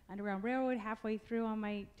Underground Railroad halfway through on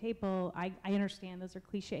my table. I understand those are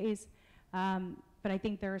cliches, but I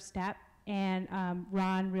think they're a step. And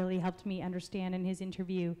Ron really helped me understand in his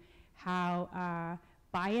interview how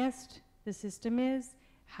biased the system is,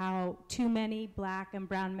 how too many black and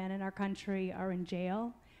brown men in our country are in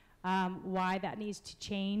jail, why that needs to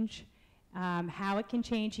change, how it can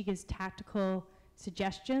change. He gives tactical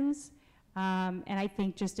suggestions, and I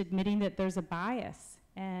think just admitting that there's a bias,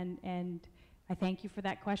 and I thank you for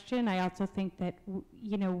that question. I also think that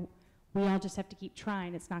you know, we all just have to keep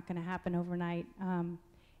trying. It's not going to happen overnight,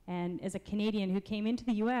 And as a Canadian who came into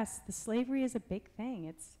the U.S., the slavery is a big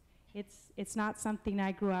thing. It's not something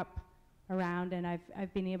I grew up around, and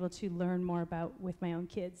I've been able to learn more about with my own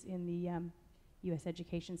kids in the U.S.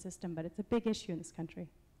 education system, but it's a big issue in this country.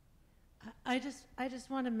 I just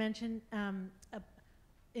want to mention,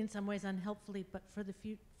 in some ways unhelpfully, but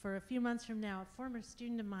for a few months from now, a former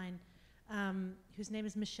student of mine, whose name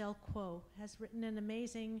is Michelle Kuo, has written an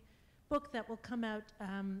amazing book that will come out,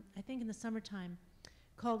 I think in the summertime,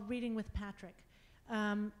 called Reading with Patrick.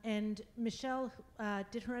 And Michelle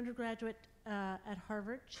did her undergraduate at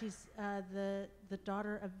Harvard. She's the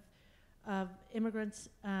daughter of immigrants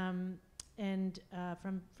and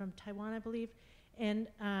from Taiwan, I believe, and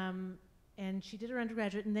she did her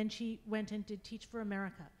undergraduate, and then she went and did Teach for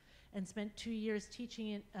America, and spent 2 years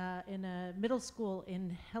teaching in a middle school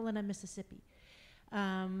in Helena, Mississippi.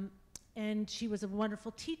 And she was a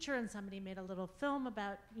wonderful teacher, and somebody made a little film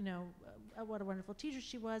about, you know, what a wonderful teacher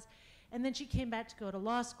she was. And then she came back to go to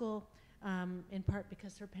law school, in part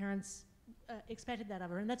because her parents expected that of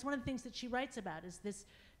her. And that's one of the things that she writes about, is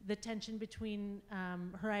the tension between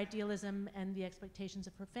her idealism and the expectations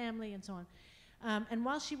of her family and so on. And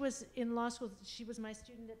while she was in law school, she was my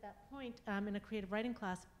student at that point in a creative writing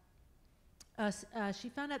class. She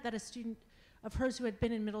found out that a student of hers who had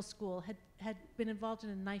been in middle school had been involved in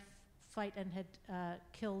a knife fight and had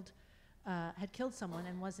killed someone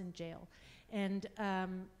and was in jail.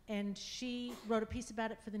 And she wrote a piece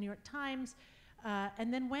about it for the New York Times,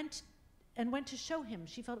 and then went to show him.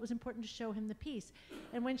 She felt it was important to show him the piece.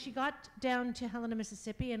 And when she got down to Helena,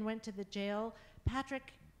 Mississippi, and went to the jail,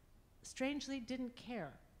 Patrick strangely didn't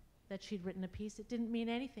care that she'd written a piece. It didn't mean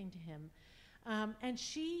anything to him. And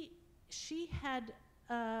she had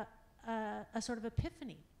a sort of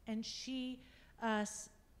epiphany, and she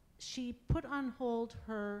put on hold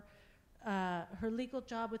her legal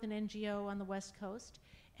job with an NGO on the West Coast,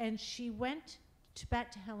 and she went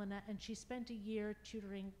back to Helena, and she spent a year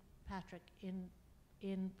tutoring Patrick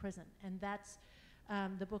in prison. And that's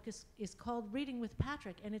the book is called Reading with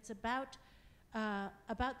Patrick, and it's about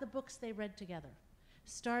the books they read together,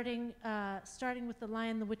 starting with The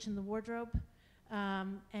Lion, the Witch, and the Wardrobe,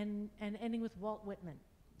 and ending with Walt Whitman.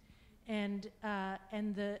 And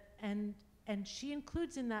she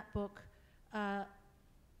includes in that book,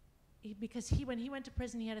 because when he went to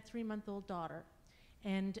prison, he had a 3-month-old daughter,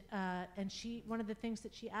 and one of the things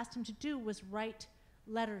that she asked him to do was write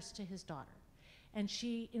letters to his daughter, and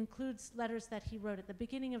she includes letters that he wrote at the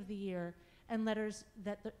beginning of the year and letters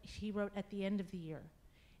that he wrote at the end of the year.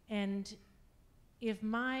 And if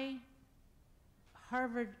my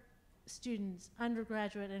Harvard students,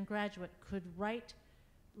 undergraduate and graduate, could write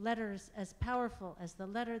letters as powerful as the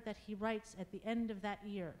letter that he writes at the end of that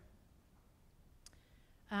year,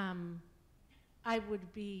 I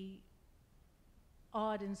would be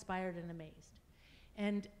awed, inspired, and amazed.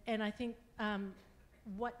 And I think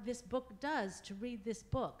what this book does, to read this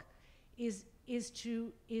book, is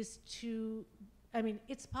to I mean,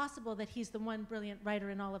 it's possible that he's the one brilliant writer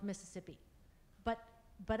in all of Mississippi,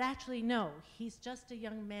 but actually no, he's just a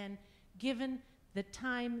young man given the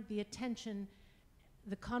time, the attention,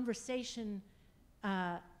 the conversation,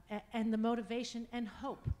 and the motivation and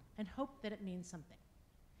hope that it means something.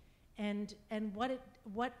 And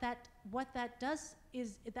what that does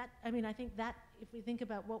is that, I mean, I think that if we think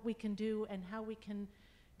about what we can do and how we can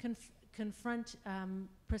confront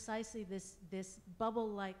precisely this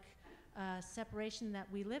bubble-like separation that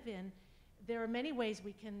we live in, there are many ways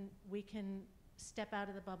we can step out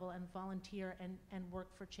of the bubble and volunteer and work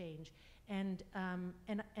for change. And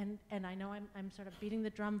I know I'm sort of beating the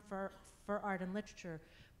drum for art and literature,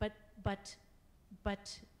 but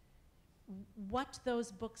what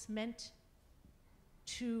those books meant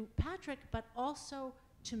to Patrick, but also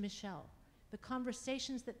to Michelle, the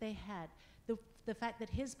conversations that they had, the fact that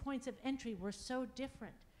his points of entry were so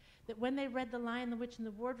different, that when they read The Lion, the Witch, and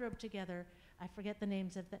the Wardrobe together, I forget the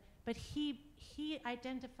names of but he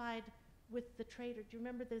identified with the traitor. Do you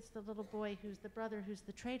remember there's the little boy who's the brother who's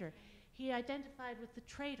the traitor? He identified with the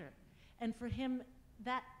traitor, and for him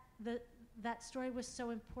that story was so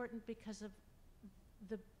important because of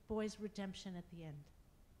the boy's redemption at the end.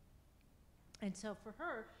 And so for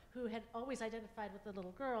her, who had always identified with the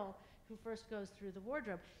little girl who first goes through the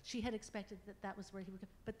wardrobe, she had expected that was where he would go.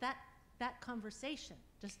 But that conversation,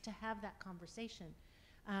 just to have that conversation,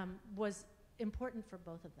 was important for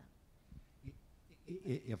both of them.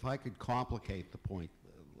 If I could complicate the point,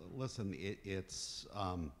 listen, it's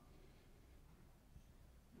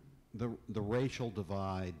the racial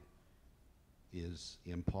divide is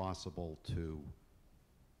impossible to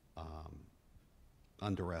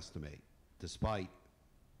underestimate, despite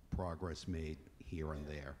progress made here and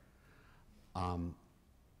there.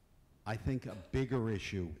 I think a bigger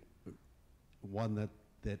issue, one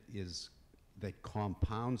that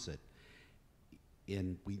compounds it,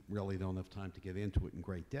 and we really don't have time to get into it in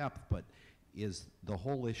great depth, but is the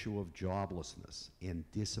whole issue of joblessness and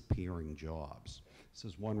disappearing jobs. This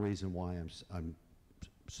is one reason why I'm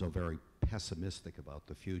so very pessimistic about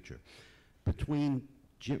the future.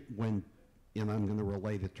 And I'm going to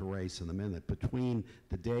relate it to race in a minute, between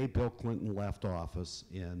the day Bill Clinton left office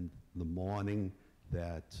and the morning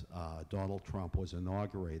that Donald Trump was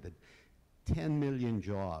inaugurated, 10 million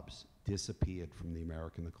jobs disappeared from the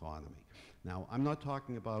American economy. Now, I'm not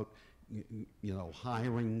talking about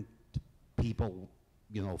hiring people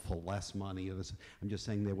for less money or this. I'm just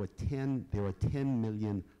saying there were 10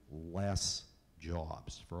 million less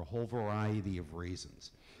jobs for a whole variety of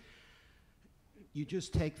reasons. You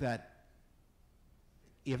just take that,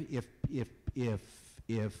 if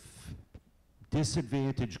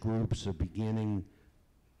disadvantaged groups are beginning,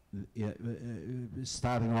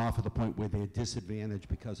 starting off at the point where they're disadvantaged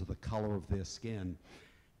because of the color of their skin,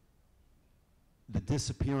 the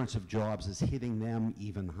disappearance of jobs is hitting them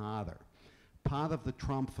even harder. Part of the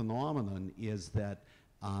Trump phenomenon is that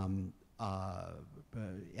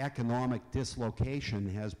economic dislocation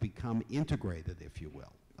has become integrated, if you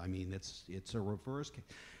will. I mean, it's a reverse case.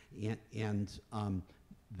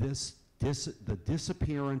 The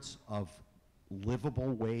disappearance of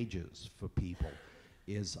livable wages for people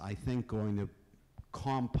is, I think, going to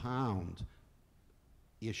compound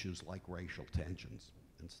issues like racial tensions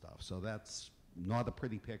and stuff. So that's not a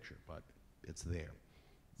pretty picture, but it's there.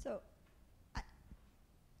 So,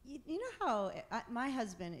 you know how my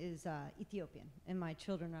husband is Ethiopian, and my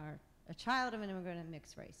children are a child of an immigrant and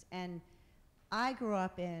mixed race. And I grew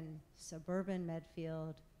up in suburban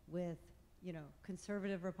Medfield with,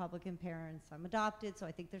 conservative Republican parents. I'm adopted, so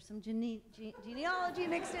I think there's some genealogy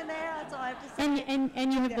mixed in there. That's all I have to say.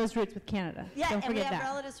 And you have those roots with Canada. Yeah, Don't and forget we have that.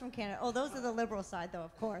 relatives from Canada. Oh, those are the liberal side, though,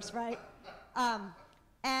 of course, right?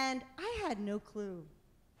 And I had no clue.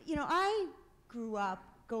 I grew up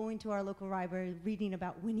going to our local library, reading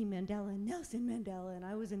about Winnie Mandela and Nelson Mandela, and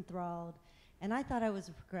I was enthralled. And I thought I was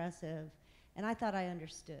a progressive, and I thought I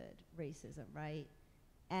understood racism, right?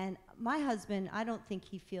 And my husband, I don't think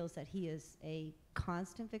he feels that he is a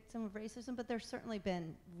constant victim of racism, but there's certainly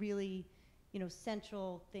been really,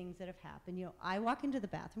 central things that have happened. I walk into the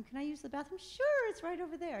bathroom. Can I use the bathroom? Sure, it's right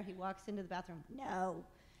over there. He walks into the bathroom. No,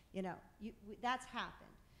 that's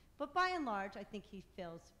happened. But by and large, I think he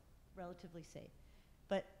feels relatively safe.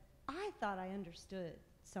 But I thought I understood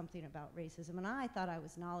something about racism, and I thought I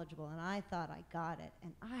was knowledgeable, and I thought I got it,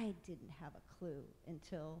 and I didn't have a clue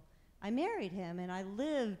until I married him, and I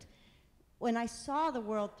lived, when I saw the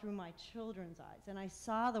world through my children's eyes, and I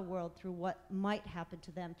saw the world through what might happen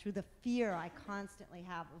to them, through the fear I constantly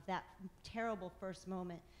have of that terrible first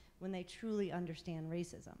moment when they truly understand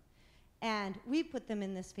racism. And we put them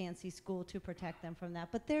in this fancy school to protect them from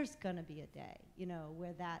that, but there's gonna be a day,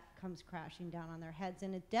 where that comes crashing down on their heads,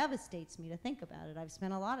 and it devastates me to think about it. I've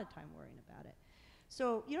spent a lot of time worrying about it.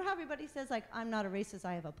 So, you know how everybody says, like, I'm not a racist,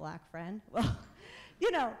 I have a black friend? Well,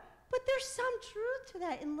 but there's some truth to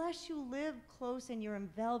that unless you live close and you're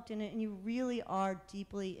enveloped in it and you really are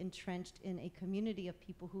deeply entrenched in a community of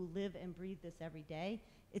people who live and breathe this every day.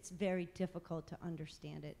 It's very difficult to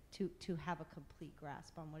understand it, to have a complete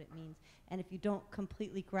grasp on what it means. And if you don't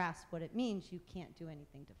completely grasp what it means, you can't do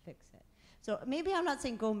anything to fix it. So maybe I'm not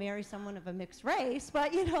saying go marry someone of a mixed race,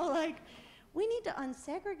 but we need to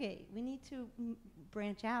unsegregate. We need to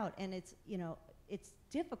branch out, and it's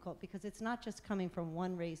difficult because it's not just coming from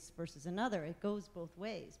one race versus another. It goes both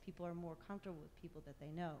ways. People are more comfortable with people that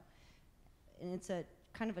they know. And it's a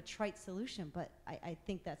kind of a trite solution, but I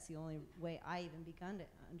think that's the only way I even begun to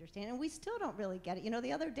understand. And we still don't really get it.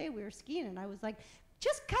 The other day we were skiing and I was like,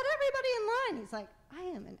 just cut everybody in line. He's like, I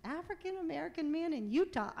am an African-American man in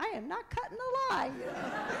Utah. I am not cutting the line.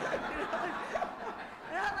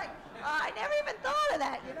 And I'm like, oh, I never even thought of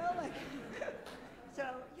that, So,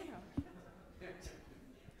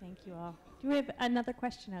 Thank you all. Do we have another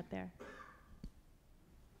question out there?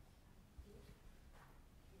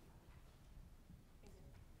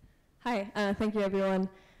 Hi, thank you everyone.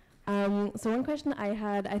 So one question I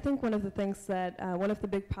had, I think one of the things that, one of the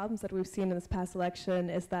big problems that we've seen in this past election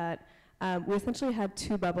is that we essentially had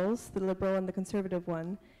two bubbles, the liberal and the conservative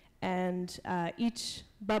one, and each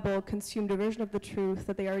bubble consumed a version of the truth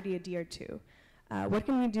that they already adhered to. What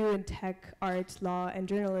can we do in tech, art, law, and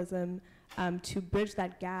journalism to bridge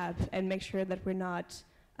that gap and make sure that we're not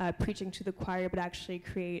preaching to the choir, but actually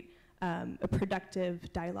create a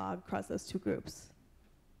productive dialogue across those two groups?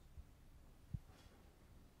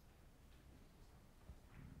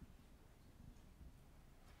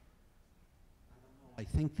 I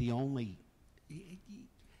think the only,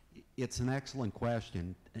 it's an excellent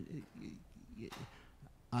question.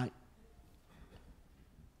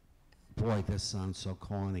 Boy, this sounds so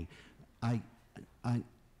corny. I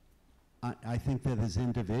think that as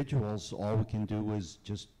individuals, all we can do is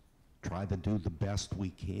just try to do the best we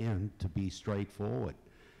can to be straightforward.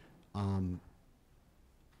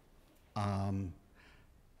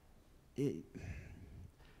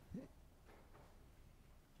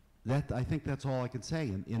 I think that's all I can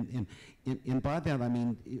say. And by that I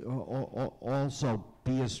mean also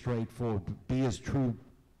be as straightforward, be as true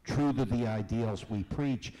to the ideals we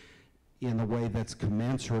preach in a way that's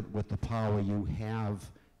commensurate with the power you have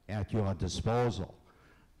at your disposal.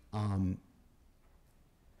 And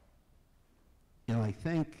I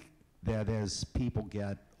think that as people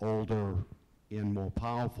get older and more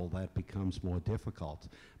powerful, that becomes more difficult.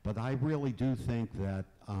 But I really do think that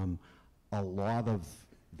a lot of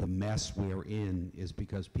the mess we're in is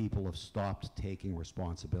because people have stopped taking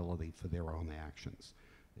responsibility for their own actions,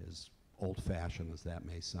 as old-fashioned as that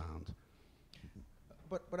may sound.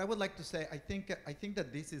 But I would like to say, I think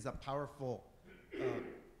that this is a powerful,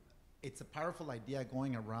 it's a powerful idea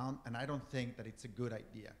going around, and I don't think that it's a good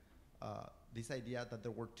idea. This idea that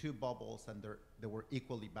there were two bubbles and they were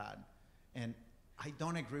equally bad. And I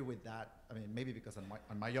don't agree with that. I mean, maybe because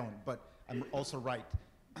on my own, but I'm also right.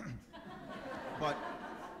 But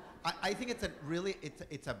I think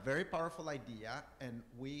it's a very powerful idea, and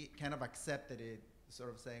we kind of accepted it, sort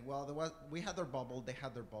of saying, well, we had our bubble, they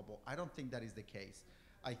had their bubble. I don't think that is the case.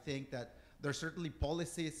 I think that there's certainly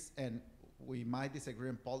policies, and we might disagree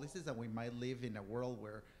on policies, and we might live in a world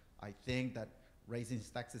where I think that raising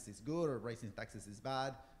taxes is good or raising taxes is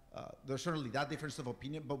bad. There's certainly that difference of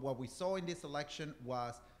opinion, but what we saw in this election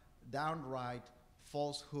was downright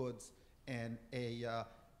falsehoods and a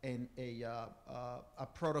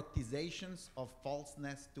productizations of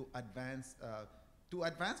falseness to advance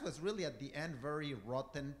was really at the end very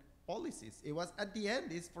rotten policies. It was at the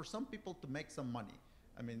end is for some people to make some money.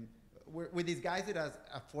 I mean, we disguise it as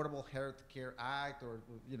Affordable Health Care Act or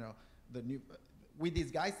the new. We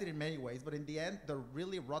disguise it in many ways, but in the end, they're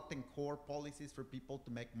really rotten core policies for people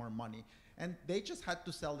to make more money, and they just had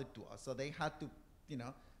to sell it to us. So they had to,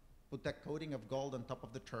 put that coating of gold on top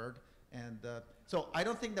of the turd. And so I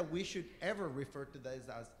don't think that we should ever refer to this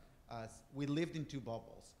as we lived in two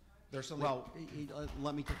bubbles. There's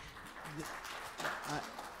let me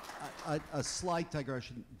a slight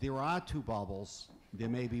digression. There are two bubbles. There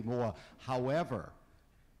may be more. However,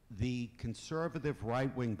 the conservative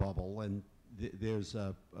right-wing bubble, and there's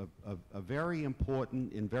a very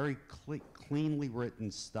important and very cleanly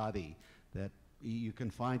written study that you can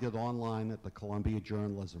find it online at the Columbia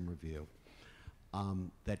Journalism Review.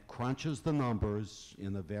 That crunches the numbers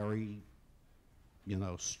in a very,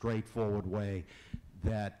 straightforward way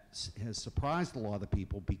that has surprised a lot of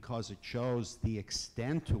people because it shows the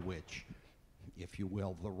extent to which, if you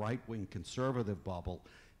will, the right-wing conservative bubble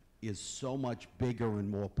is so much bigger and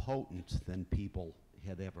more potent than people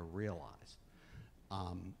had ever realized.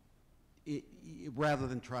 Rather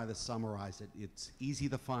than try to summarize it, it's easy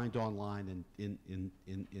to find online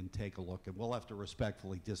and take a look, and we'll have to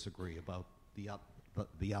respectfully disagree about the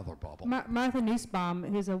other bubble. Martha Nussbaum,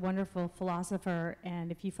 who's a wonderful philosopher,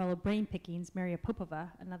 and if you follow Brain Pickings, Maria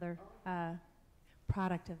Popova, another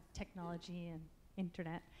product of technology and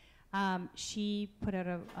internet, she put out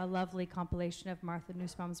a lovely compilation of Martha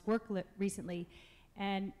Nussbaum's work recently,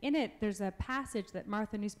 and in it there's a passage that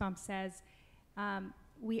Martha Nussbaum says,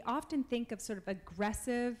 we often think of sort of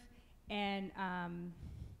aggressive and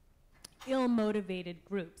ill-motivated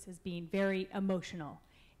groups as being very emotional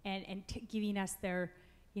and giving us their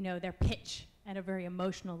pitch at a very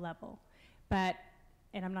emotional level. But,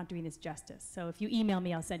 and I'm not doing this justice, so if you email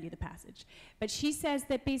me, I'll send you the passage. But she says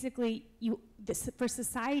that basically for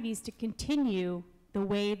societies to continue the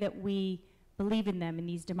way that we believe in them in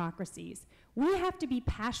these democracies, we have to be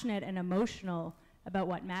passionate and emotional about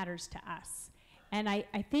what matters to us. And I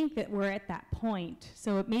think that we're at that point.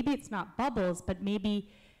 So maybe it's not bubbles, but maybe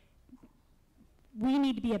we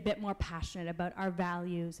need to be a bit more passionate about our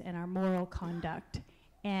values and our moral conduct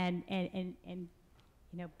and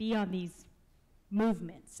be on these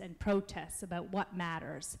movements and protests about what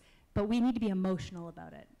matters. But we need to be emotional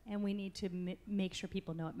about it, and we need to make sure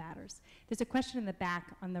people know it matters. There's a question in the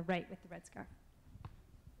back on the right with the red scarf.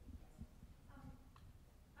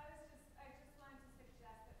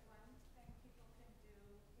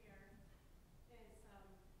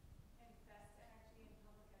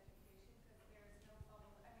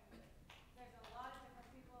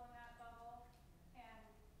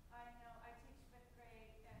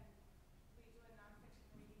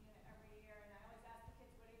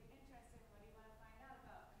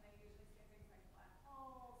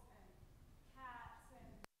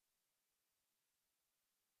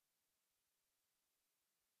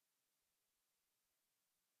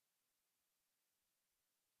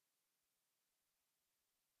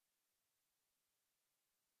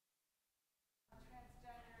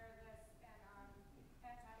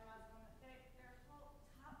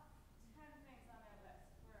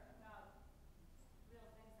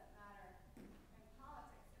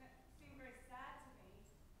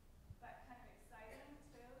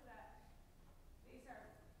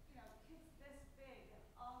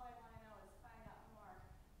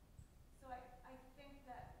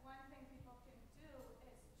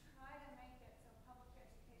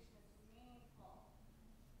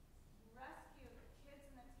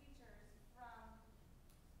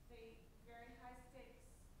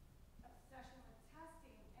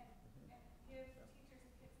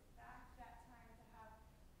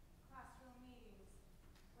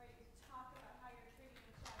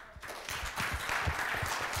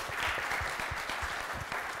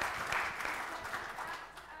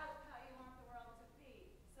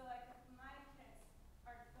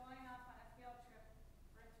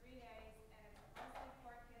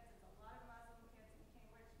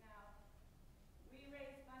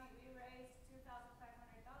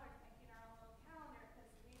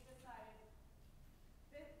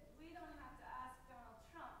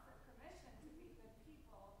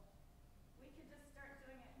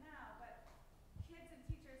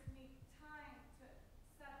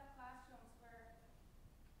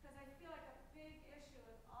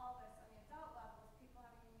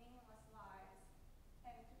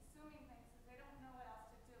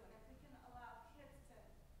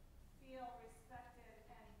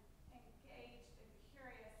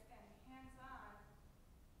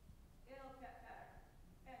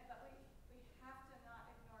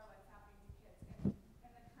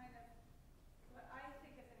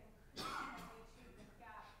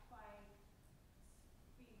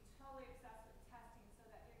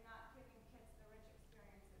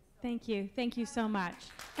 Thank you. Thank you so much.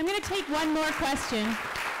 I'm going to take one more question.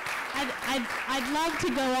 I'd love to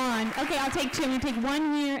go on. Okay, I'll take two. I'm going to take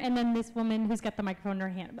one here, and then this woman who's got the microphone in her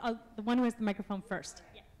hand. The one who has the microphone first.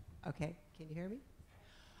 Yeah. Okay, can you hear me?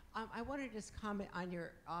 I wanted to just comment on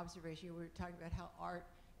your observation. You were talking about how art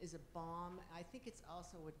is a bomb. I think it's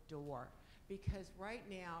also a door. Because right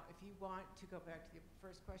now, if you want to go back to the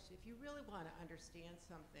first question, if you really want to understand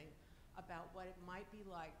something about what it might be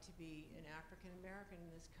like to be an African American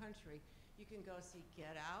in this country, you can go see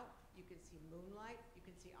Get Out, you can see Moonlight, you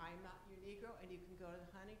can see I'm Not Your Negro, and you can go to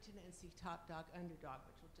Huntington and see Top Dog Underdog,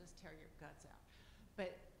 which will just tear your guts out.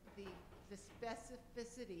 But the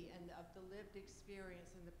specificity and of the lived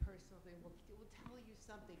experience and the personal thing will tell you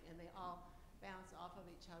something, and they all bounce off of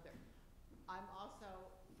each other. I'm also,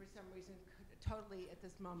 for some reason, totally at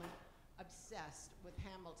this moment obsessed with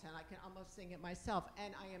Hamilton. I can almost sing it myself,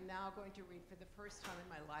 and I am now going to read for the first time in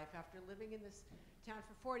my life, after living in this town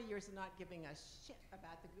for 40 years and not giving a shit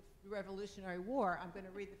about the Revolutionary War, I'm going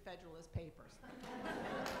to read the Federalist Papers.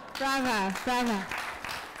 Brava, brava.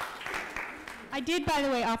 I did, by the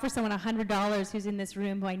way, offer someone $100 who's in this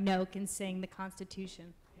room who I know can sing the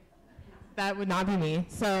Constitution. That would not be me.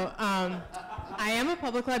 So I am a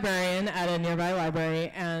public librarian at a nearby library,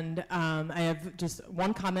 and I have just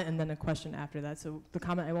one comment and then a question after that. So the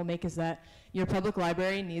comment I will make is that your public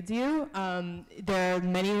library needs you. There are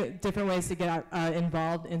many different ways to get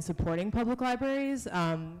involved in supporting public libraries,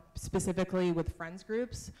 specifically with friends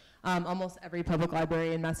groups. Almost every public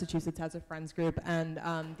library in Massachusetts has a friends group, and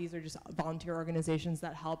these are just volunteer organizations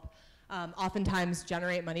that help oftentimes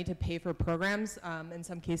generate money to pay for programs, in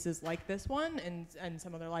some cases like this one, and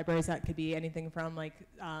some other libraries that could be anything from like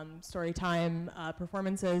story time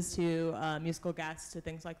performances to musical guests to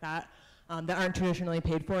things like that, that aren't traditionally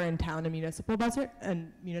paid for in town and municipal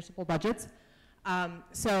budgets.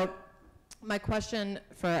 So my question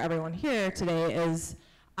for everyone here today is,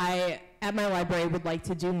 I, at my library, would like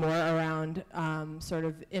to do more around sort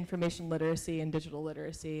of information literacy and digital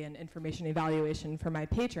literacy and information evaluation for my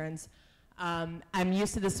patrons. I'm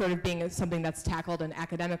used to this sort of being something that's tackled in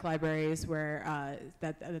academic libraries, where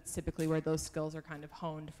that's typically where those skills are kind of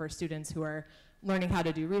honed for students who are learning how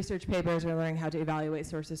to do research papers or learning how to evaluate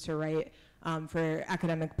sources to write for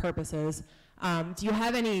academic purposes. Do you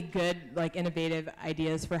have any good, like, innovative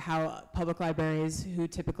ideas for how public libraries who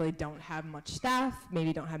typically don't have much staff,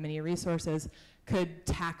 maybe don't have many resources, could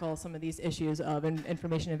tackle some of these issues of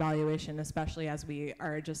information evaluation, especially as we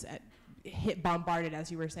are just bombarded,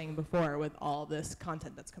 as you were saying before, with all this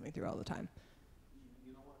content that's coming through all the time?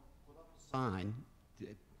 You know what? Put up a sign,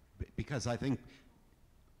 because I think,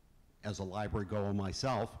 as a library goer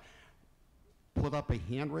myself, put up a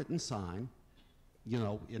handwritten sign, you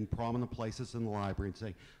know, in prominent places in the library, and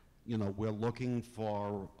say, you know, we're looking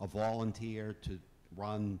for a volunteer to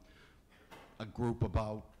run a group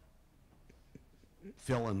about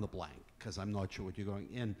fill in the blank, because I'm not sure what you're going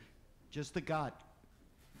in. Just a gut,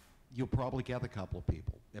 you'll probably get a couple of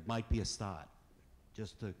people. It might be a start.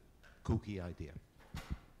 Just a kooky idea.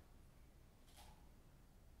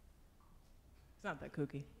 It's not that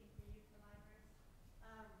kooky.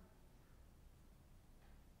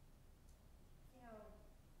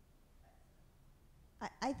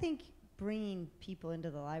 I think bringing people into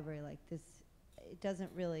the library like this, it doesn't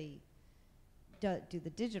really do the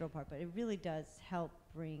digital part, but it really does help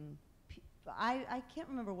bring people. I can't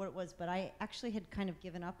remember what it was, but I actually had kind of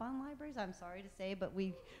given up on libraries, I'm sorry to say, but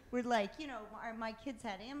we were like, you know, my kids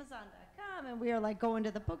had Amazon.com, and we were like going to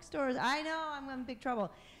the bookstores. I know, I'm in big trouble.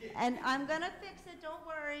 And I'm going to fix it, don't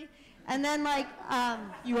worry. And then like...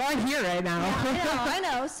 you are here right now. Yeah, I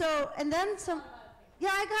know. So, and then some... Yeah,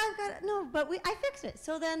 I got no, but I fixed it.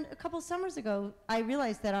 So then a couple summers ago, I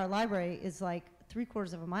realized that our library is like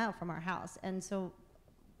 3/4 of a mile from our house. And so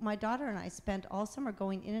my daughter and I spent all summer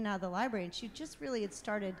going in and out of the library, and she just really had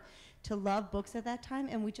started to love books at that time,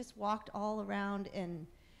 and we just walked all around, and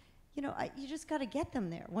you know, you just got to get them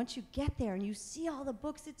there. Once you get there and you see all the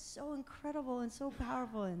books, it's so incredible and so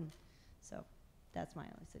powerful, and so that's my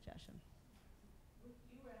only suggestion.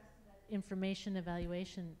 Information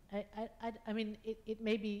evaluation. I mean, it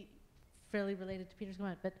may be fairly related to Peter's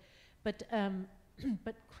comment, but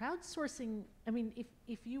crowdsourcing. I mean,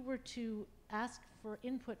 if you were to ask for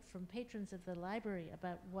input from patrons of the library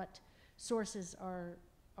about what sources are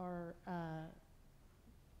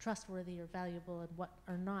trustworthy or valuable and what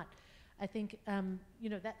are not, I think you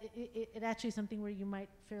know, that it actually is something where you might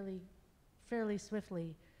fairly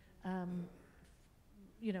swiftly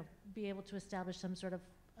you know, be able to establish some sort of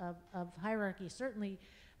hierarchy, certainly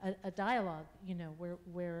a dialogue, you know,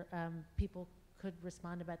 where people could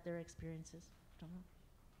respond about their experiences. Don't know.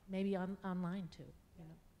 Maybe online too, you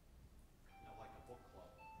know.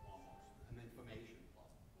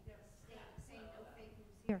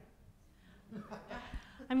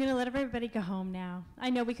 I'm going to let everybody go home now. I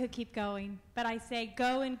know we could keep going, but I say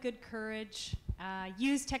go in good courage,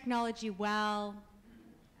 use technology well,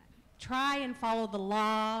 try and follow the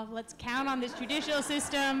law. Let's count on this judicial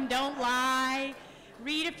system. Don't lie.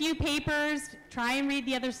 Read a few papers. Try and read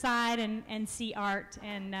the other side and see art.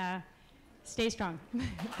 And stay strong.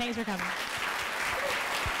 Thanks for coming.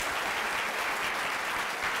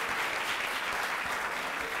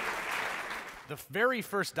 The very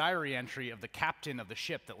first diary entry of the captain of the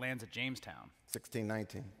ship that lands at Jamestown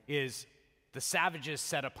 1619. is the savages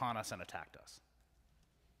set upon us and attacked us.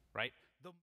 Right?